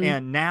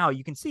 And now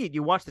you can see it.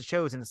 You watch the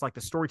shows and it's like the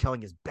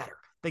storytelling is better.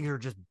 Things are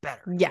just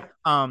better. Yeah.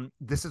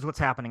 This is what's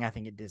happening, I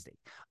think, at Disney.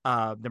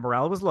 The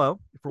morale was low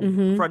for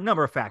a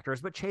number of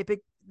factors, but Chapek,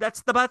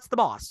 that's the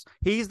boss.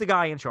 He's the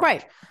guy in charge.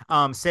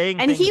 Right.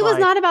 Saying and he was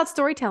not about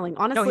storytelling.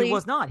 Honestly, no, he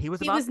was not. He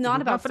was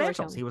not about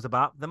financials. He was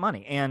about the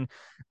money. And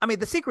I mean,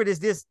 the secret is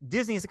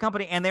Disney is a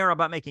company, and they're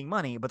about making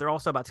money, but they're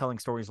also about telling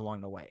stories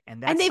along the way.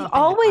 And they've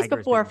always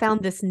before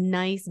found this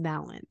nice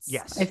balance.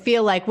 Yes, I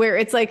feel like where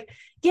it's like,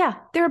 yeah,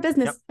 they're a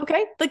business. Yep.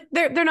 Okay, like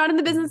they're not in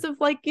the business of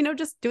like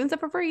just doing stuff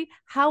for free.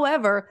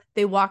 However,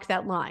 they walked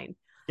that line.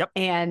 Yep.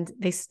 And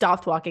they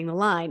stopped walking the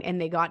line and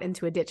they got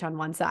into a ditch on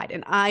one side.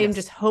 And I am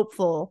just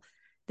hopeful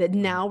that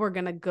now we're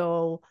going to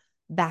go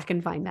back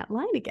and find that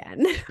line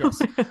again.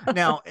 Yes.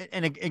 Now,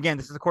 and again,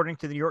 this is according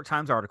to the New York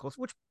Times articles,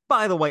 which,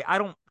 by the way, I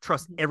don't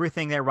trust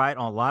everything they write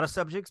on a lot of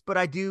subjects, but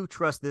I do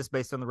trust this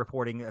based on the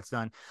reporting that's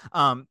done.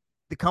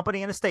 The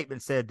company in a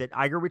statement said that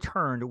Iger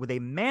returned with a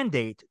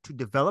mandate to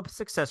develop a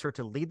successor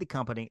to lead the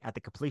company at the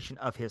completion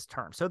of his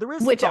term. So there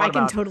is which I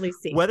can totally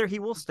see whether he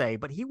will stay,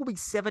 but he will be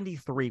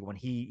 73 when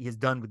he is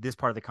done with this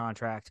part of the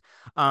contract.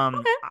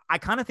 I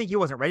kind of think he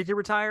wasn't ready to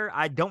retire.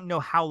 I don't know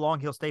how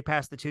long he'll stay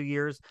past the 2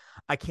 years.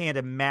 I can't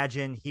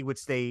imagine he would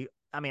stay.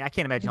 I mean, I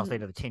can't imagine he'll stay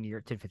another 10,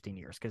 15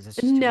 years because it's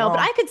just no, but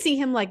I could see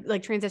him like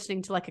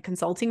transitioning to like a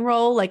consulting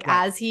role, like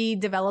as he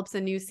develops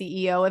a new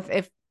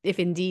CEO, if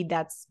indeed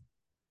that's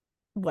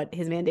what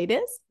his mandate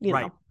is, you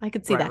know, I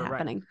could see that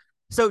happening.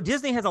 So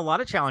Disney has a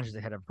lot of challenges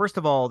ahead of them. First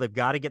of all, they've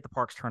got to get the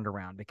parks turned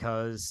around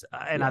because,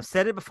 and I've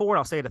said it before, and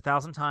I'll say it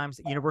 1,000 times,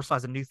 Universal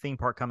has a new theme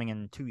park coming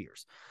in 2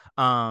 years.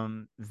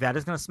 That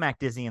is going to smack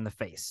Disney in the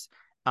face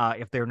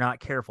if they're not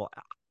careful.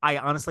 I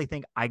honestly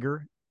think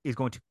Iger is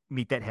going to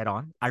meet that head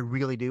on. I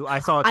really do.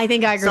 I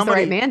think Iger's the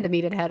right man to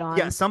meet it head on.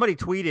 Yeah, somebody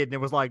tweeted and it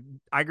was like,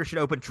 Iger should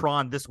open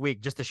Tron this week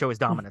just to show his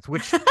dominance,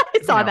 which I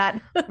saw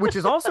that. Which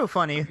is also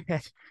funny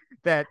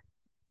that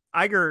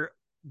Iger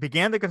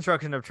began the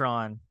construction of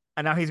Tron,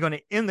 and now he's going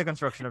to end the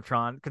construction of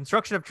Tron.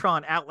 Construction of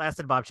Tron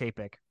outlasted Bob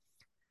Chapek.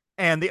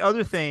 And the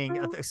other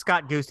thing,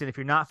 Scott Gustin, if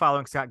you're not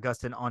following Scott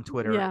Gustin on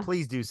Twitter,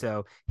 please do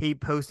so. He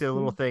posted a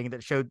little thing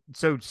that showed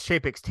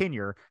Chapek's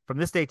tenure from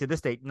this date to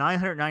this date,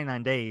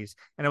 999 days.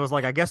 And it was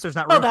like, I guess there's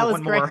not room for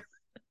one more. I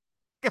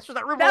guess there's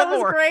not room for one more.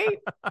 That was great.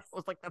 I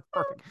was like, that's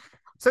perfect.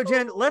 So,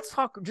 Jen, let's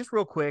talk just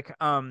real quick.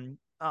 On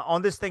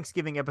this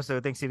Thanksgiving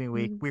episode, Thanksgiving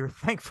week, we were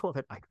thankful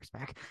that Iger's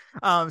back.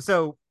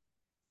 So,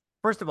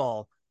 first of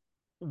all,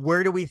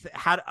 where do we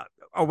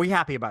are we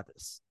happy about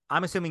this?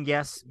 I'm assuming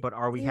yes, but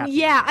are we happy?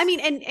 Yeah, I mean,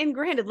 and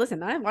granted,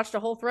 listen, I watched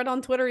a whole thread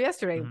on Twitter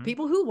yesterday.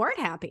 People who weren't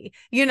happy.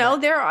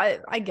 There are,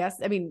 I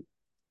guess, I mean,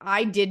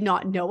 I did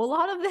not know a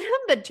lot of them,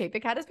 but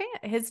Chapek had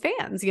his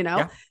fans,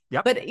 Yeah.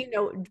 Yep. But,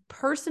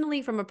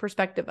 personally, from a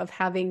perspective of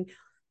having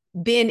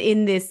been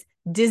in this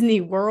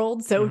Disney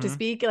world, so to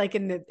speak, like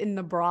in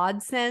the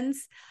broad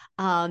sense,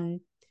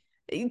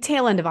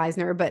 tail end of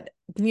Eisner, but,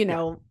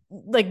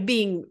 like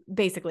being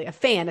basically a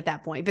fan at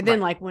that point. But then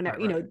like when,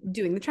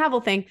 doing the travel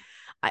thing,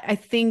 I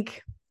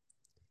think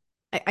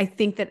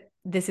that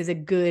this is a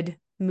good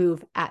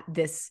move at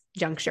this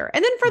juncture.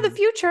 And then for the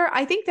future,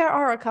 I think there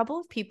are a couple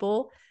of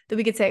people that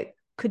we could say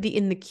could be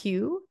in the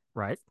queue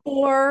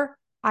for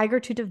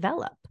Iger to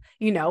develop.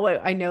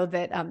 I know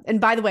that,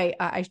 and by the way,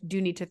 I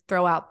do need to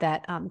throw out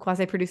that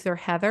quasi-producer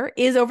Heather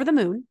is over the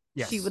moon.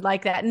 Yes. She would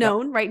like that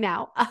known right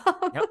now.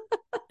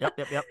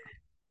 Yep.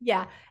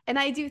 Yeah. And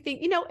I do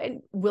think, and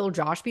will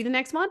Josh be the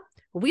next one?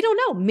 Well, we don't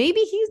know. Maybe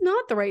he's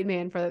not the right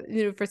man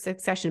for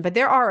succession, but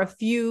there are a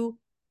few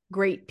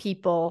great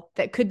people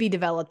that could be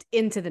developed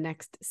into the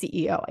next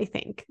CEO, I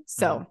think.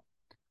 So,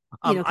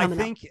 I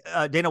think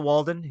Dana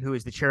Walden, who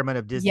is the chairman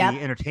of Disney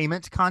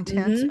Entertainment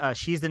Content,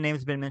 she's the name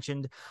that's been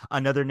mentioned.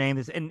 Another name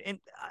is, and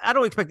I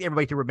don't expect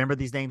everybody to remember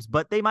these names,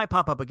 but they might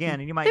pop up again,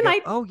 and you might go,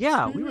 oh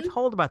yeah, we were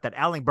told about that.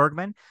 Alan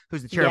Bergman,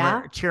 who's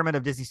the chairman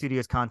of Disney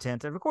Studios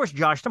Content, and of course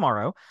Josh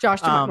Tomorrow,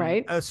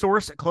 right? A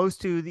source close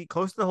to the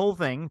whole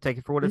thing, take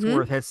it for what it's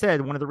worth, has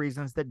said one of the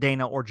reasons that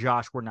Dana or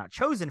Josh were not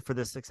chosen for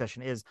this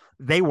succession is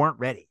they weren't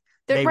ready.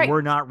 They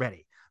were not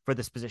ready for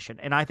this position.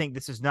 And I think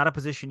this is not a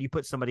position you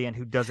put somebody in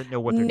who doesn't know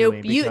what they're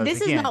doing. This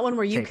is not one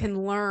where you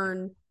can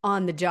learn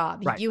on the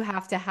job. Right. You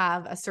have to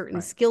have a certain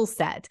skill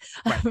set,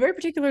 a very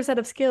particular set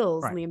of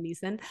skills, Liam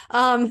Neeson.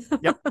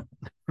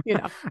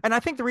 And I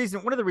think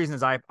one of the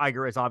reasons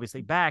Iger is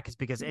obviously back is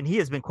because, and he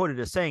has been quoted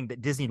as saying that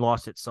Disney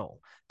lost its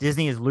soul.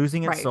 Disney is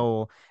losing its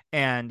soul,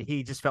 and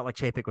he just felt like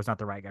Chapek was not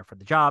the right guy for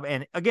the job.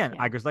 And again,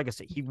 Iger's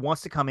legacy, he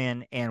wants to come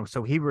in, and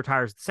so he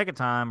retires the second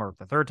time or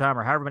the third time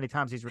or however many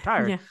times he's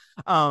retired,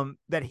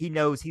 that he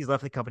knows he's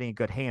left the company in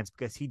good hands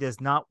because he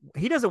doesn't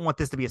want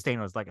this to be a stain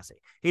on his legacy.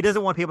 He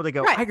doesn't want people to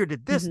go, Iger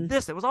did this,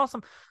 it was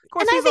awesome. Of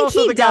course, and he's I think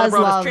also he the guy does that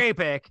brought love us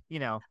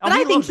Chapek, But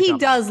I think he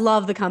does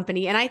love the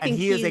company, and I think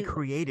he is a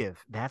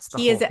creative. That's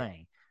the whole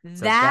thing.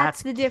 So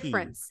that's the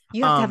difference.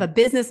 You have to have a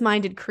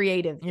business-minded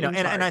creative.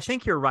 And I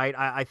think you're right.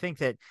 I think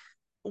that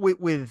with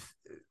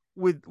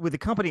the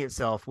company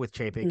itself, with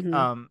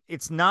Chapek,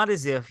 it's not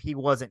as if he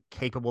wasn't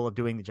capable of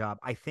doing the job.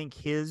 I think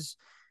his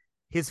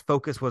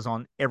focus was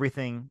on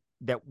everything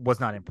that was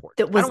not important.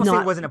 That was I don't want to say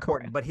not it wasn't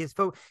important, but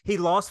he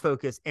lost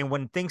focus. And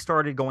when things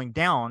started going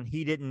down,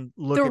 he didn't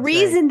look the and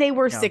reason say, they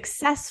were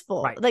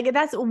successful. Right. Like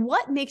that's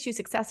what makes you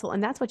successful.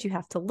 And that's what you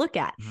have to look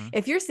at.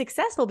 If you're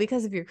successful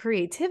because of your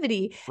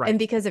creativity and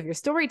because of your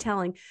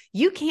storytelling,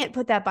 you can't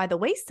put that by the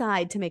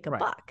wayside to make a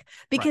buck,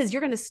 because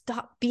you're going to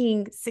stop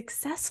being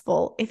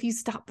successful if you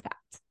stop that.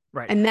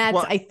 Right. And that's,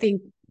 I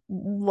think,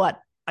 what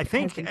I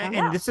think,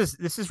 and this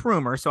is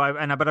rumor. So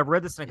but I've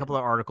read this in a couple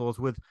of articles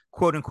with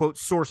quote unquote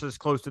sources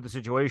close to the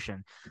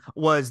situation,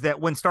 was that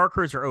when Star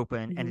Cruiser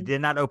opened and it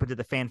did not open to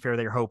the fanfare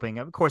they were hoping,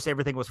 of course,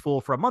 everything was full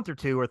for a month or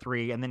 2 or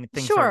 3, and then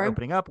things started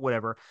opening up,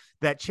 whatever,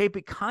 that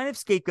Chapek kind of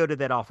scapegoated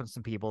that off on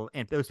some people,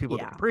 and those people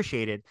didn't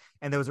appreciate it.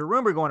 And there was a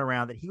rumor going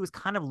around that he was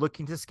kind of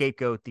looking to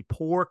scapegoat the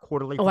poor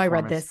quarterly performance I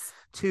read this.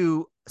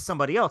 to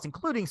somebody else,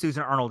 including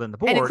Susan Arnold and the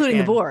board. And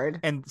the board.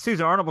 And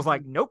Susan Arnold was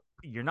like, nope,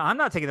 I'm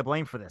not taking the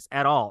blame for this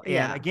at all.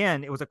 And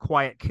again, it was a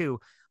quiet coup.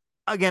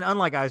 Again,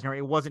 unlike Eisner,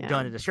 it wasn't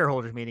done at a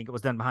shareholders meeting. It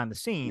was done behind the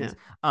scenes.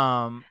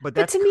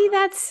 But to me,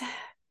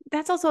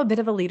 that's also a bit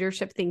of a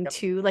leadership thing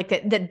too.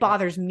 Like that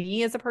bothers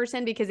me as a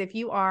person, because if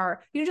you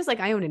are, just like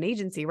I own an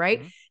agency,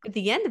 right? At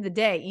the end of the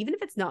day, even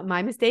if it's not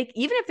my mistake,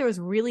 even if there was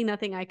really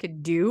nothing I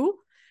could do,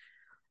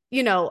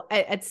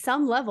 at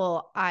some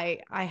level, I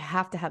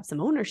have to have some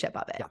ownership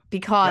of it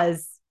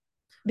because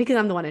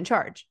I'm the one in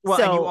charge.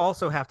 Well, and you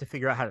also have to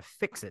figure out how to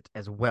fix it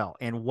as well,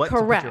 and what to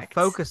put your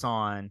focus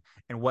on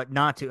and what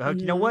not to.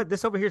 You know what?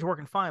 This over here is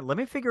working fine. Let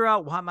me figure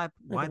out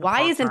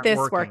why isn't this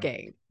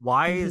working?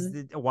 Why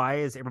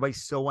is everybody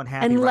so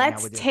unhappy? And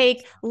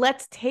right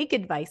let's take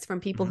advice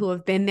from people who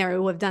have been there,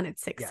 who have done it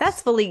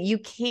successfully. Yes. You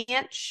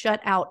can't shut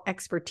out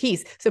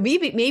expertise. So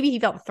maybe he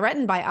felt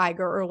threatened by Iger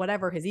or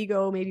whatever. His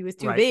ego maybe was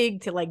too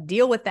big to like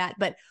deal with that,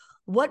 but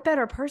what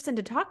better person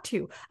to talk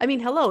to? I mean,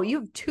 hello, you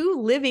have 2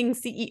 living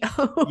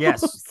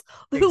CEOs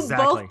who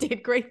both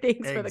did great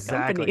things for the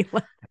company.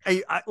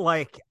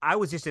 I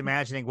was just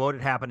imagining what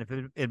would happen if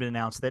it had been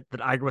announced that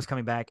Iger was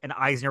coming back and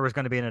Eisner was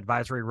going to be in an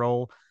advisory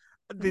role.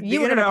 The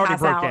internet already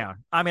broke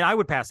down. I mean, I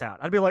would pass out.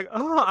 I'd be like,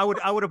 I would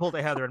have pulled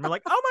a Heather and be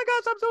like, oh my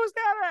gosh, I'm so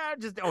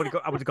scared.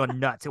 I would have gone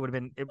nuts. It would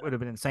have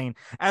been insane.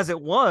 As it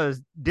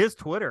was, Diz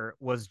Twitter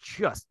was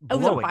just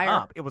blowing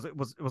up. It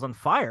was on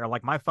fire.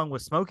 Like my phone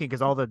was smoking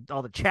because all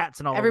the chats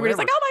and all. Everybody's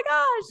like, oh my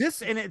gosh.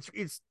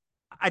 It's.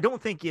 I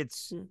don't think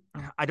it's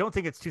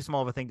too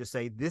small of a thing to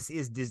say this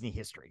is Disney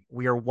history.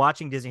 We are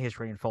watching Disney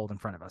history unfold in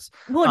front of us.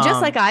 Well,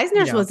 just like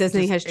Eisner's was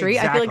Disney history.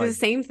 Exactly. I feel like it's the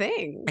same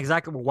thing.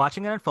 Exactly. We're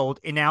watching it unfold,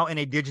 and now in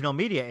a digital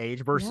media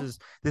age versus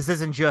this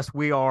isn't just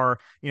we are,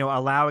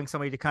 allowing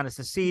somebody to kind of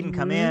secede and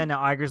come in.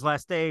 Now Iger's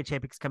last day,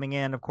 Chapek's coming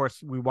in. Of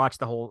course, we watched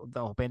the whole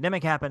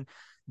pandemic happen.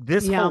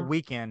 This whole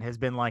weekend has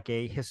been like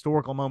a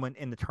historical moment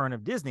in the turn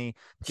of Disney,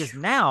 because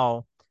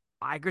now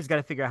Iger's got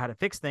to figure out how to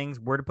fix things,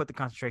 where to put the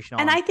concentration on.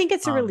 And I think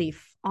it's a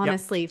relief,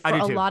 honestly, for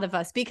a lot of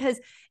us, because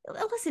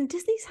listen,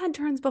 Disney's had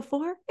turns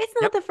before. It's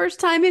not the first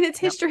time in its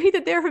history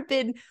that there have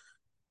been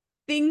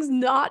things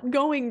not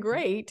going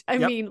great. I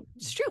mean,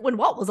 shoot, when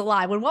Walt was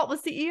alive, when Walt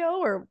was CEO,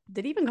 or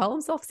did he even call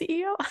himself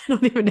CEO? I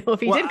don't even know if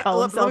he did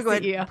call himself CEO. Let me go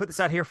ahead CEO. and put this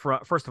out here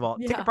first of all.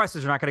 Ticket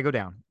prices are not going to go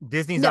down.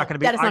 Disney's not going to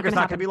be, Iger's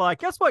not going to be like,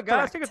 guess what,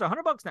 guys? Tickets are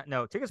 $100 now.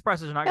 No, tickets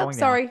prices are not going down.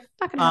 Sorry,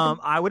 not going to happen.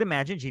 I would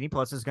imagine Genie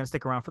Plus is going to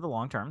stick around for the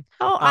long term.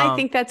 I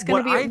think that's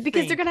going to be,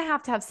 because they're going to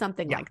have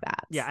something like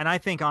that. Yeah, and I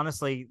think,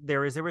 honestly,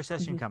 there is a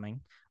recession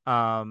coming.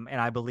 And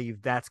I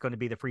believe that's going to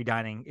be the free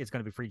dining. It's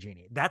going to be free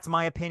Genie. That's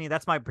my opinion.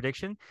 That's my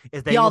prediction.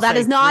 That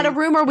is not a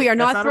rumor. We are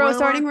not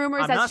starting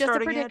rumors. That's just a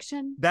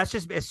prediction. That's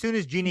just, as soon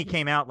as Genie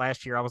came out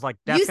last year, I was like,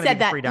 that's going to be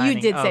the free dining.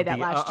 You did say that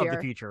last year. Of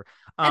the future.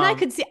 And I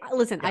could see,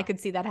 I could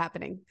see that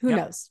happening. Who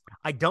knows?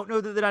 I don't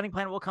know that the dining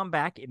plan will come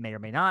back. It may or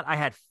may not. I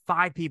had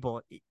 5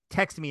 people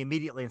text me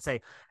immediately and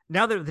say,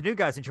 now that the new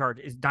guy's in charge,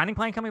 is dining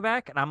plan coming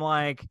back? And I'm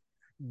like,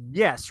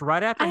 yes,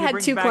 right after I had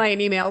 2 client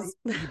emails.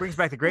 He brings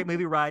back the Great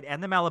Movie Ride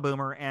and the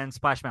Maliboomer and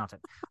Splash Mountain.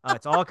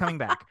 It's all coming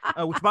back.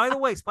 Which, by the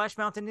way, Splash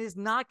Mountain is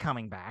not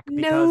coming back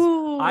because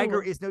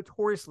Iger is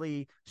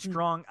notoriously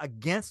strong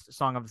against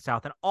Song of the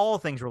South and all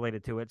things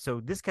related to it.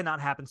 So this cannot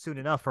happen soon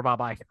enough for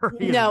Bob Iger.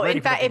 No, in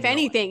fact, if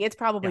anything, it's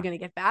probably going to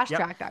get fast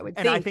tracked. I would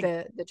think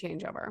the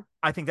changeover.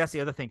 I think that's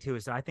the other thing too,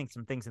 is that I think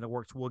some things in the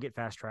works will get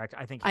fast tracked.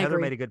 I think Heather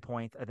made a good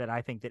point that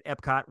I think that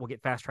Epcot will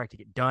get fast tracked to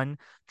get done.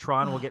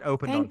 Tron will get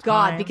opened on time. Thank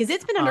God, because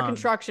it's been under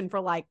construction for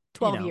like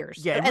 12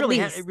 years. Yeah,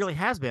 it really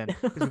has been,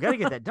 because we got to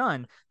get that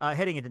done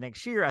heading into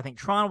next year. I think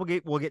Tron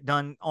will get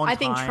done on time. I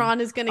think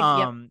Tron is going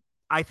to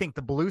I think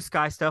the Blue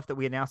Sky stuff that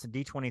we announced in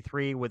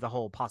D23 with the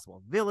whole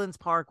possible villains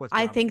park was.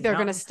 I think they're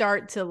going to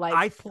start to like.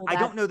 I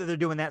don't know that they're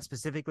doing that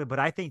specifically, but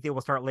I think they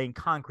will start laying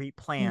concrete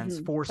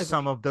plans for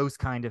some of those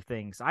kind of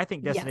things. I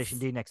think Destination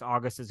D next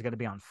August is going to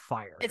be on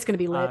fire. It's going to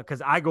be lit, because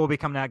Iger will be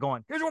coming out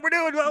going, "Here's what we're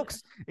doing,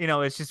 folks."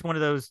 It's just one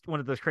of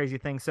those crazy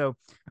things. So,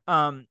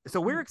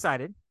 we're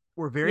excited.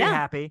 We're very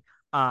happy.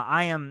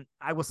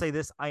 I will say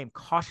this, I am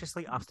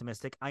cautiously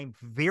optimistic. I am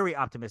very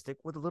optimistic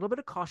with a little bit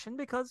of caution,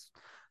 because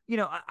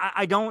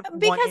I don't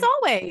because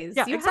always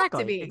you exactly, have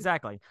to be.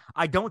 Exactly.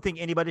 I don't think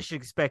anybody should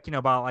expect,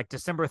 by like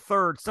December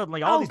 3rd,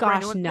 suddenly all these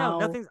brand new no,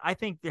 nothing. I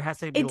think there has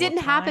to be. It didn't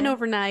happen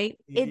overnight.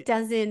 It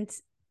doesn't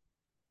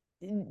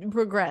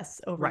progress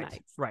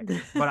overnight. Right.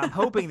 But I'm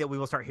hoping that we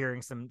will start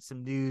hearing some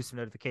news, some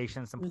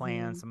notifications, some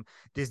plans, some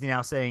Disney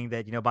now saying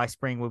that, by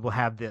spring we will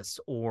have this,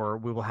 or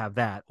we will have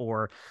that,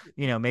 or,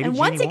 maybe. And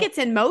once it gets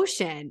in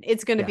motion,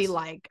 it's going to be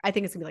like, I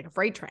think it's gonna be like a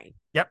freight train.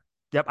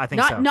 Yep, I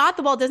think not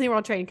the Walt Disney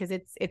World train, because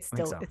it's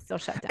still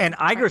shut down. And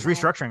Iger's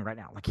restructuring right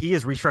now. Like, he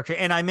is restructuring.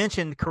 And I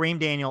mentioned Kareem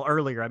Daniel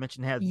earlier. I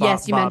mentioned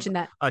Bob mentioned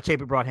that.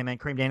 Chapek brought him in.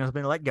 Kareem Daniel's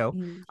been let go.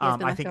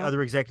 I think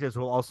other executives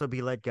will also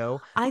be let go.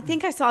 I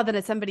think I saw that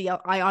it's somebody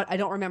else. I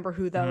don't remember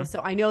who though.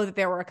 So I know that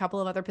there were a couple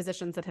of other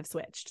positions that have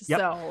switched. Yep.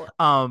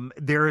 So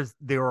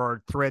there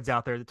are threads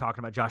out there that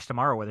talking about Josh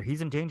tomorrow, whether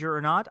he's in danger or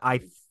not.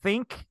 I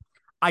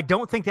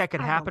don't think that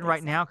could happen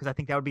right now, because I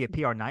think that would be a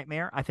PR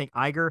nightmare. I think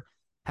Iger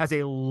has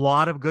a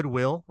lot of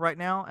goodwill right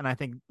now, and I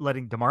think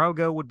letting Tomorrow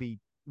go would be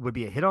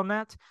a hit on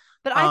that.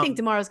 But I think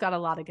Tomorrow's got a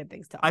lot of good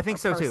things to offer. I think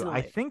so too.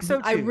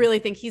 I really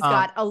think he's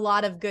got a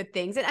lot of good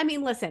things. And I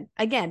mean, listen,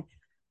 again,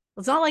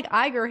 it's not like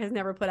Iger has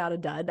never put out a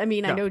dud. I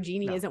mean, I know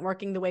Genie isn't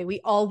working the way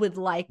we all would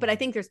like, but I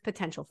think there's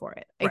potential for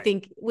it. Right. I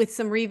think with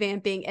some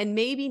revamping, and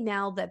maybe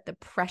now that the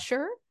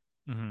pressure,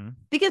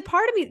 because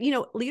part of me,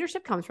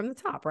 leadership comes from the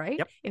top, right?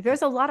 Yep. If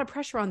there's a lot of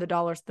pressure on the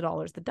dollars,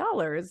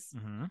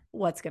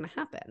 what's going to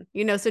happen?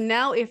 So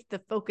now if the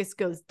focus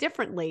goes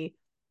differently,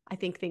 I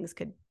think things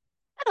could,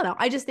 I don't know.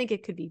 I just think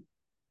it could be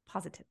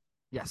positive.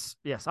 Yes,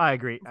 I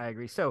agree.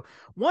 So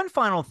one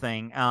final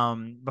thing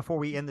before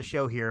we end the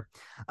show here.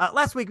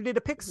 Last week we did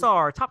a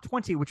Pixar top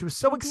 20, which was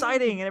so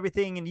exciting and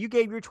everything. And you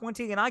gave your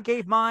 20 and I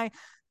gave my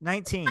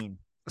 19.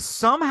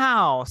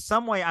 Somehow,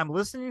 some way, I'm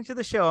listening to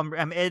the show.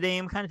 I'm editing,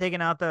 I'm kind of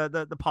taking out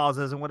the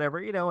pauses and whatever,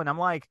 and I'm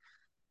like,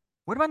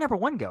 where did my number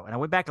one go? And I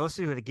went back to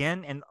listen to it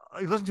again, and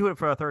I listened to it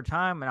for a third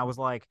time, and I was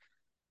like,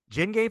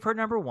 Jen gave her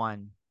number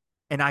one,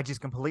 and I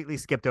just completely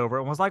skipped over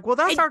it and was like, well,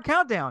 that's our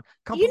countdown.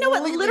 You know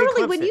what?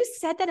 Literally, when you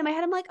said that in my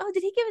head, I'm like, oh,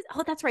 did he give his?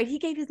 Oh, that's right. He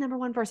gave his number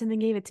one first and then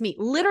gave it to me.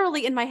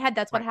 Literally in my head,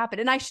 that's what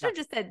happened. And I should have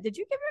just said, did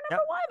you give your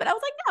number one? But I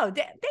was like, no,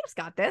 Dave's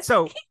got this.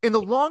 So in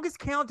the longest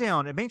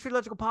countdown in Main Street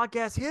Electrical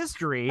Podcast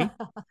history,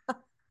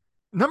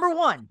 number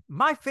one,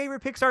 my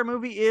favorite Pixar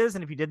movie is,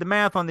 and if you did the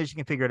math on this, you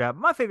can figure it out.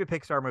 My favorite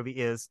Pixar movie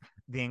is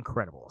The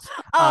Incredibles.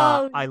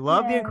 I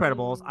love The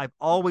Incredibles. I've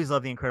always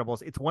loved The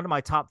Incredibles. It's one of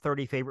my top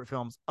 30 favorite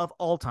films of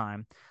all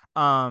time.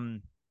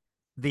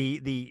 The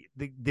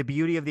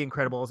beauty of The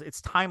Incredibles,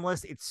 it's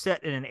timeless. It's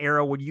set in an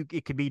era where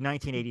it could be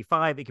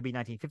 1985, it could be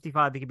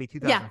 1955, it could be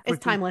 2000. Yeah,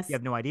 it's timeless. You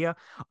have no idea.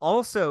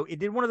 Also, it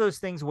did one of those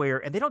things where,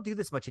 and they don't do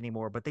this much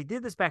anymore, but they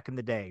did this back in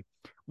the day,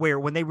 where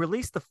when they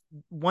released the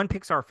one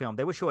Pixar film,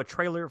 they would show a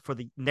trailer for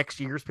the next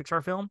year's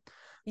Pixar film.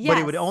 But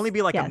it would only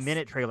be like a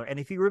minute trailer. And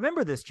if you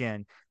remember this,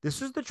 Jen, this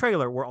was the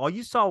trailer where all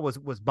you saw was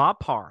Bob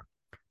Parr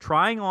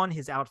trying on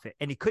his outfit,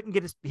 and he couldn't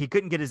get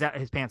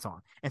his pants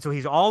on, and so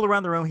he's all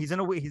around the room. He's in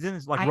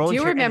his like rolling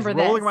chair, and he's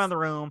rolling around the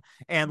room,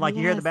 and like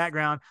you hear in the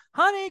background,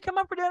 "Honey, come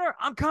up for dinner.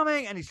 I'm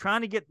coming." And he's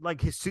trying to get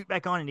like his suit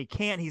back on, and he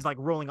can't. He's like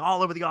rolling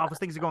all over the office.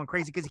 Things are going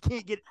crazy because he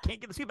can't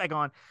get the suit back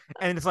on.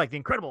 And it's like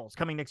The Incredibles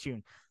coming next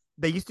June.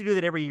 They used to do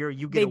that every year.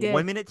 You get a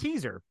 1 minute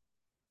teaser.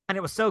 And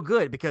it was so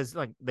good because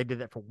like they did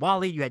that for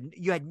WALL-E. You had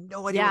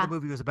no idea what the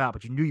movie was about,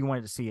 but you knew you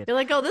wanted to see it. You're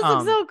like, oh, this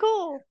looks so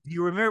cool.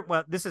 You remember?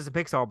 Well, this is a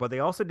Pixar, but they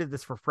also did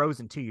this for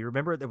Frozen too. You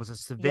remember there was a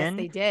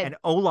Sven and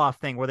Olaf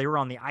thing where they were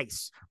on the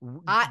ice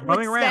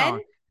running around.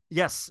 Sven?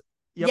 Yes,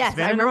 yes,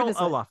 Sven I remember and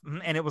Olaf,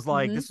 and it was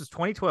like this was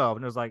 2012,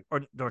 and it was like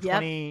or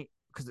 20.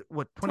 Because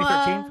what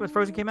 2013 was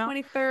Frozen came out.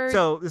 2013.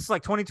 So this is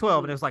like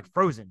 2012, and it was like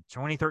Frozen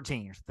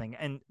 2013 or something,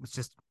 and it was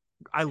just.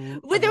 There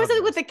was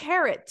something with the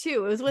carrot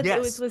too. It was with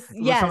yes.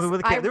 I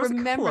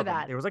remember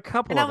that. There was a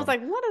couple. And I was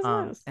like, "What is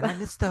this?" And I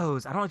miss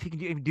those. I don't know if you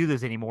can even do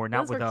those anymore.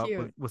 Not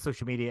with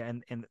social media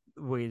and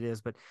the way it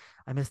is, but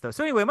I miss those.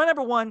 So anyway, my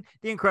number one,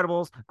 The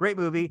Incredibles, great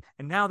movie,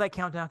 and now that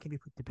countdown can be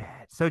put to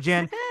bed. So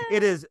Jen,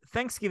 it is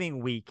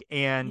Thanksgiving week,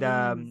 and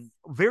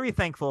very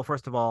thankful.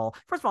 First of all,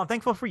 I'm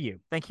thankful for you.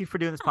 Thank you for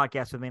doing this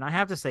podcast with me. And I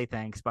have to say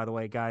thanks, by the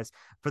way, guys.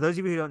 For those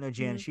of you who don't know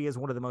Jen, she is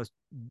one of the most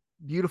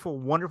beautiful,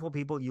 wonderful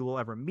people you will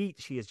ever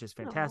meet. She is just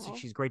fantastic.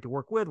 She's great to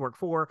work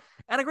for,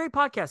 and a great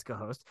podcast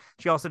co-host.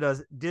 She also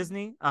does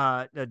Disney,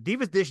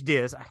 Divas Dish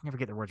Diz. I can never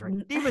get the words right.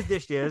 Divas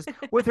Dish Diz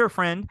with her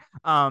friend,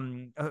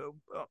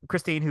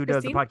 Christine, who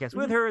does the podcast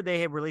with her. They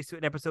have released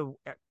an episode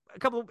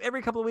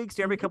every couple of weeks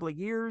to every couple of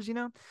years,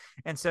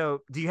 And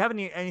so, do you have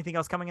anything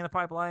else coming in the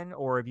pipeline,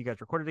 or have you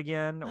guys recorded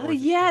again?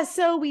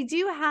 So we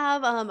do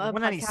have a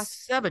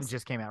 197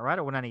 just came out, right?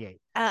 Or 198?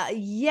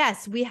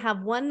 Yes, we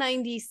have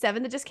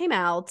 197 that just came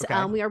out.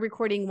 Okay. We are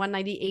recording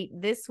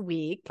 198 this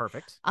week.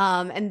 Perfect.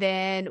 And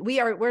then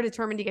we're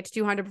determined to get to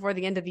 200 before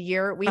the end of the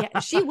year.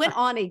 She went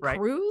on a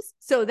cruise,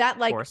 so that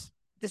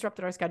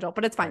disrupted our schedule,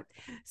 but it's fine.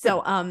 Right.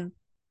 So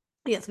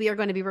yes, we are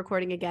going to be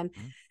recording again.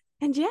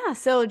 And yeah,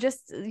 so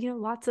just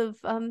lots of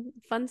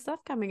fun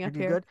stuff coming up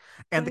here. Good.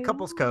 And the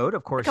couples code,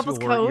 of course,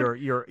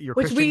 your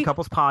Christian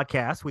couples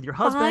podcast with your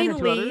husband and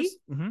two others.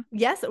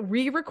 Yes,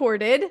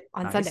 re-recorded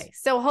on Sunday.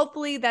 So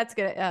hopefully that's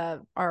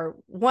gonna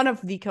one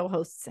of the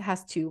co-hosts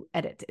has to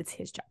edit. It's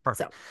his job.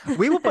 Perfect. So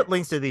we will put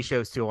links to these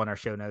shows too on our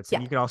show notes.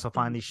 And you can also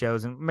find these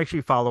shows and make sure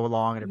you follow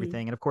along and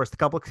everything. And of course, the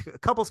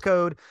couples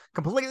code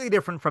completely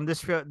different from this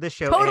show.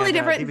 Totally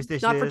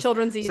different. Not for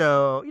children's.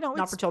 So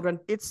not for children.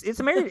 It's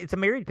a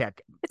married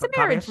pack. It's a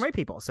marriage for married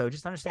people. So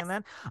just understand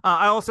that.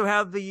 I also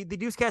have the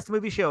Deucecast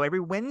movie show every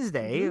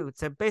Wednesday.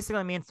 It's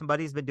basically me and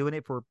somebody's been doing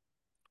it for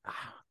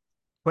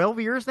 12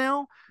 years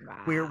now.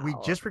 Wow. We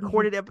just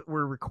recorded.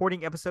 We're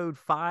recording episode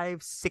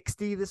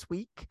 560 this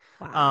week.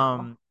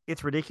 Wow.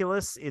 It's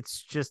ridiculous.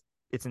 It's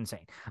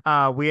insane.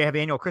 We have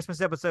annual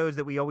Christmas episodes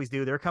that we always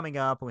do. They're coming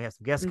up, and we have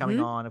some guests coming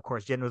on. Of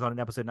course, Jenn was on an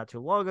episode not too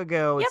long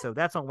ago, and so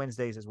that's on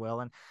Wednesdays as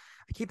well. And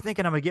I keep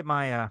thinking I'm gonna get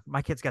my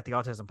kids got the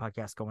autism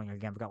podcast going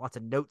again. We've got lots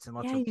of notes and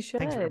lots of things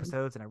for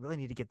episodes, and I really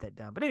need to get that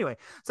done. But anyway,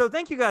 so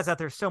thank you guys out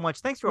there so much.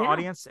 Thanks to our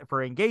audience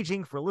for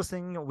engaging, for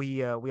listening.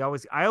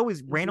 I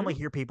always randomly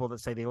hear people that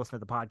say they listen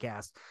to the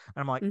podcast,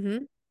 and I'm like,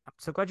 I'm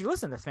so glad you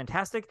listened. That's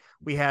fantastic.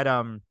 We had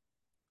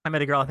I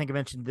met a girl, I think I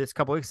mentioned this a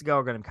couple weeks ago,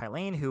 a girl named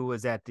Kylene, who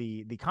was at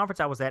the conference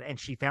I was at, and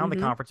she found the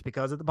conference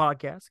because of the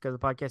podcast,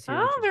 here.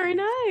 Oh, very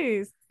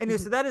nice. Anyway,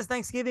 so that is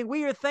Thanksgiving.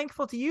 We are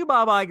thankful to you,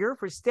 Bob Iger,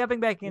 for stepping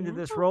back into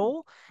this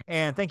role,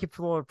 and thank you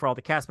for all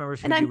the cast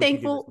members. And I'm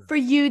thankful for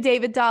you,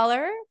 David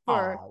Dollar,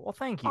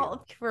 thank you.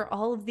 For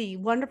all of the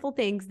wonderful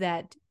things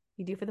that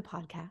you do for the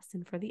podcast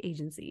and for the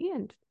agency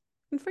and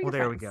for your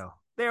friends.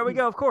 There we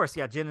go. Of course.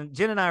 Yeah. Jenn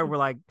and I were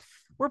like,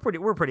 we're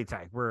pretty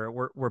tight.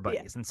 We're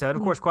buddies. And so, and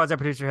of course, Quasi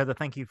producer Heather,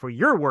 thank you for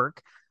your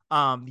work.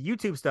 The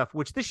YouTube stuff,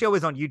 which this show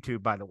is on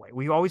YouTube, by the way.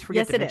 We always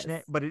forget to mention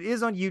it, but it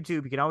is on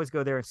YouTube. You can always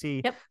go there and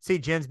see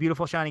Jenn's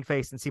beautiful shining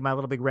face and see my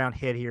little big round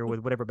head here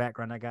with whatever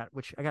background I got,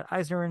 which I got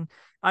Eisner and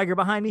Iger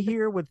behind me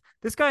here with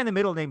this guy in the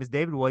middle name is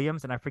David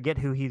Williams. And I forget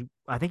who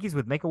I think he's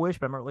with Make-A-Wish,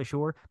 but I'm not really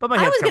sure. But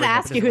I was going to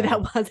ask you who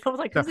that was. I was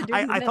like,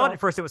 I thought at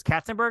first it was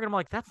Katzenberg, and I'm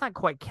like, that's not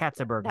quite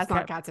Katzenberg. That's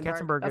not Katzenberg.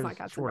 Katzenberg that's is not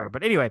Katzenberg. Shorter.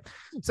 But anyway,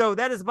 so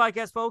that is the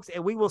podcast, folks.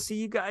 And we will see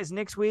you guys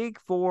next week.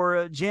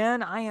 For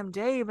Jenn, I am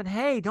Dave. And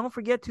hey, don't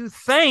forget to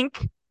thank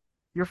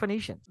your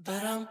Phoenician.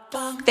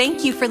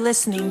 Thank you for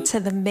listening to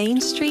the Main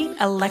Street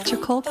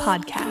Electrical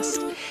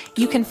Podcast.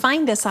 You can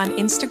find us on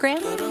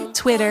Instagram,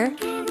 Twitter,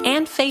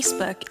 and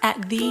Facebook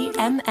at the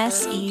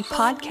MSE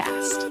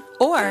Podcast,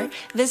 or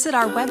visit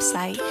our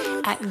website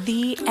at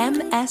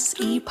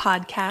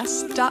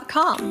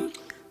themsepodcast.com.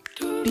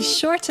 Be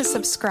sure to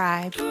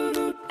subscribe,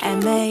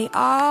 and may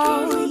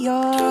all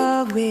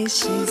your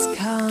wishes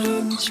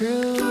come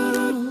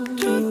true.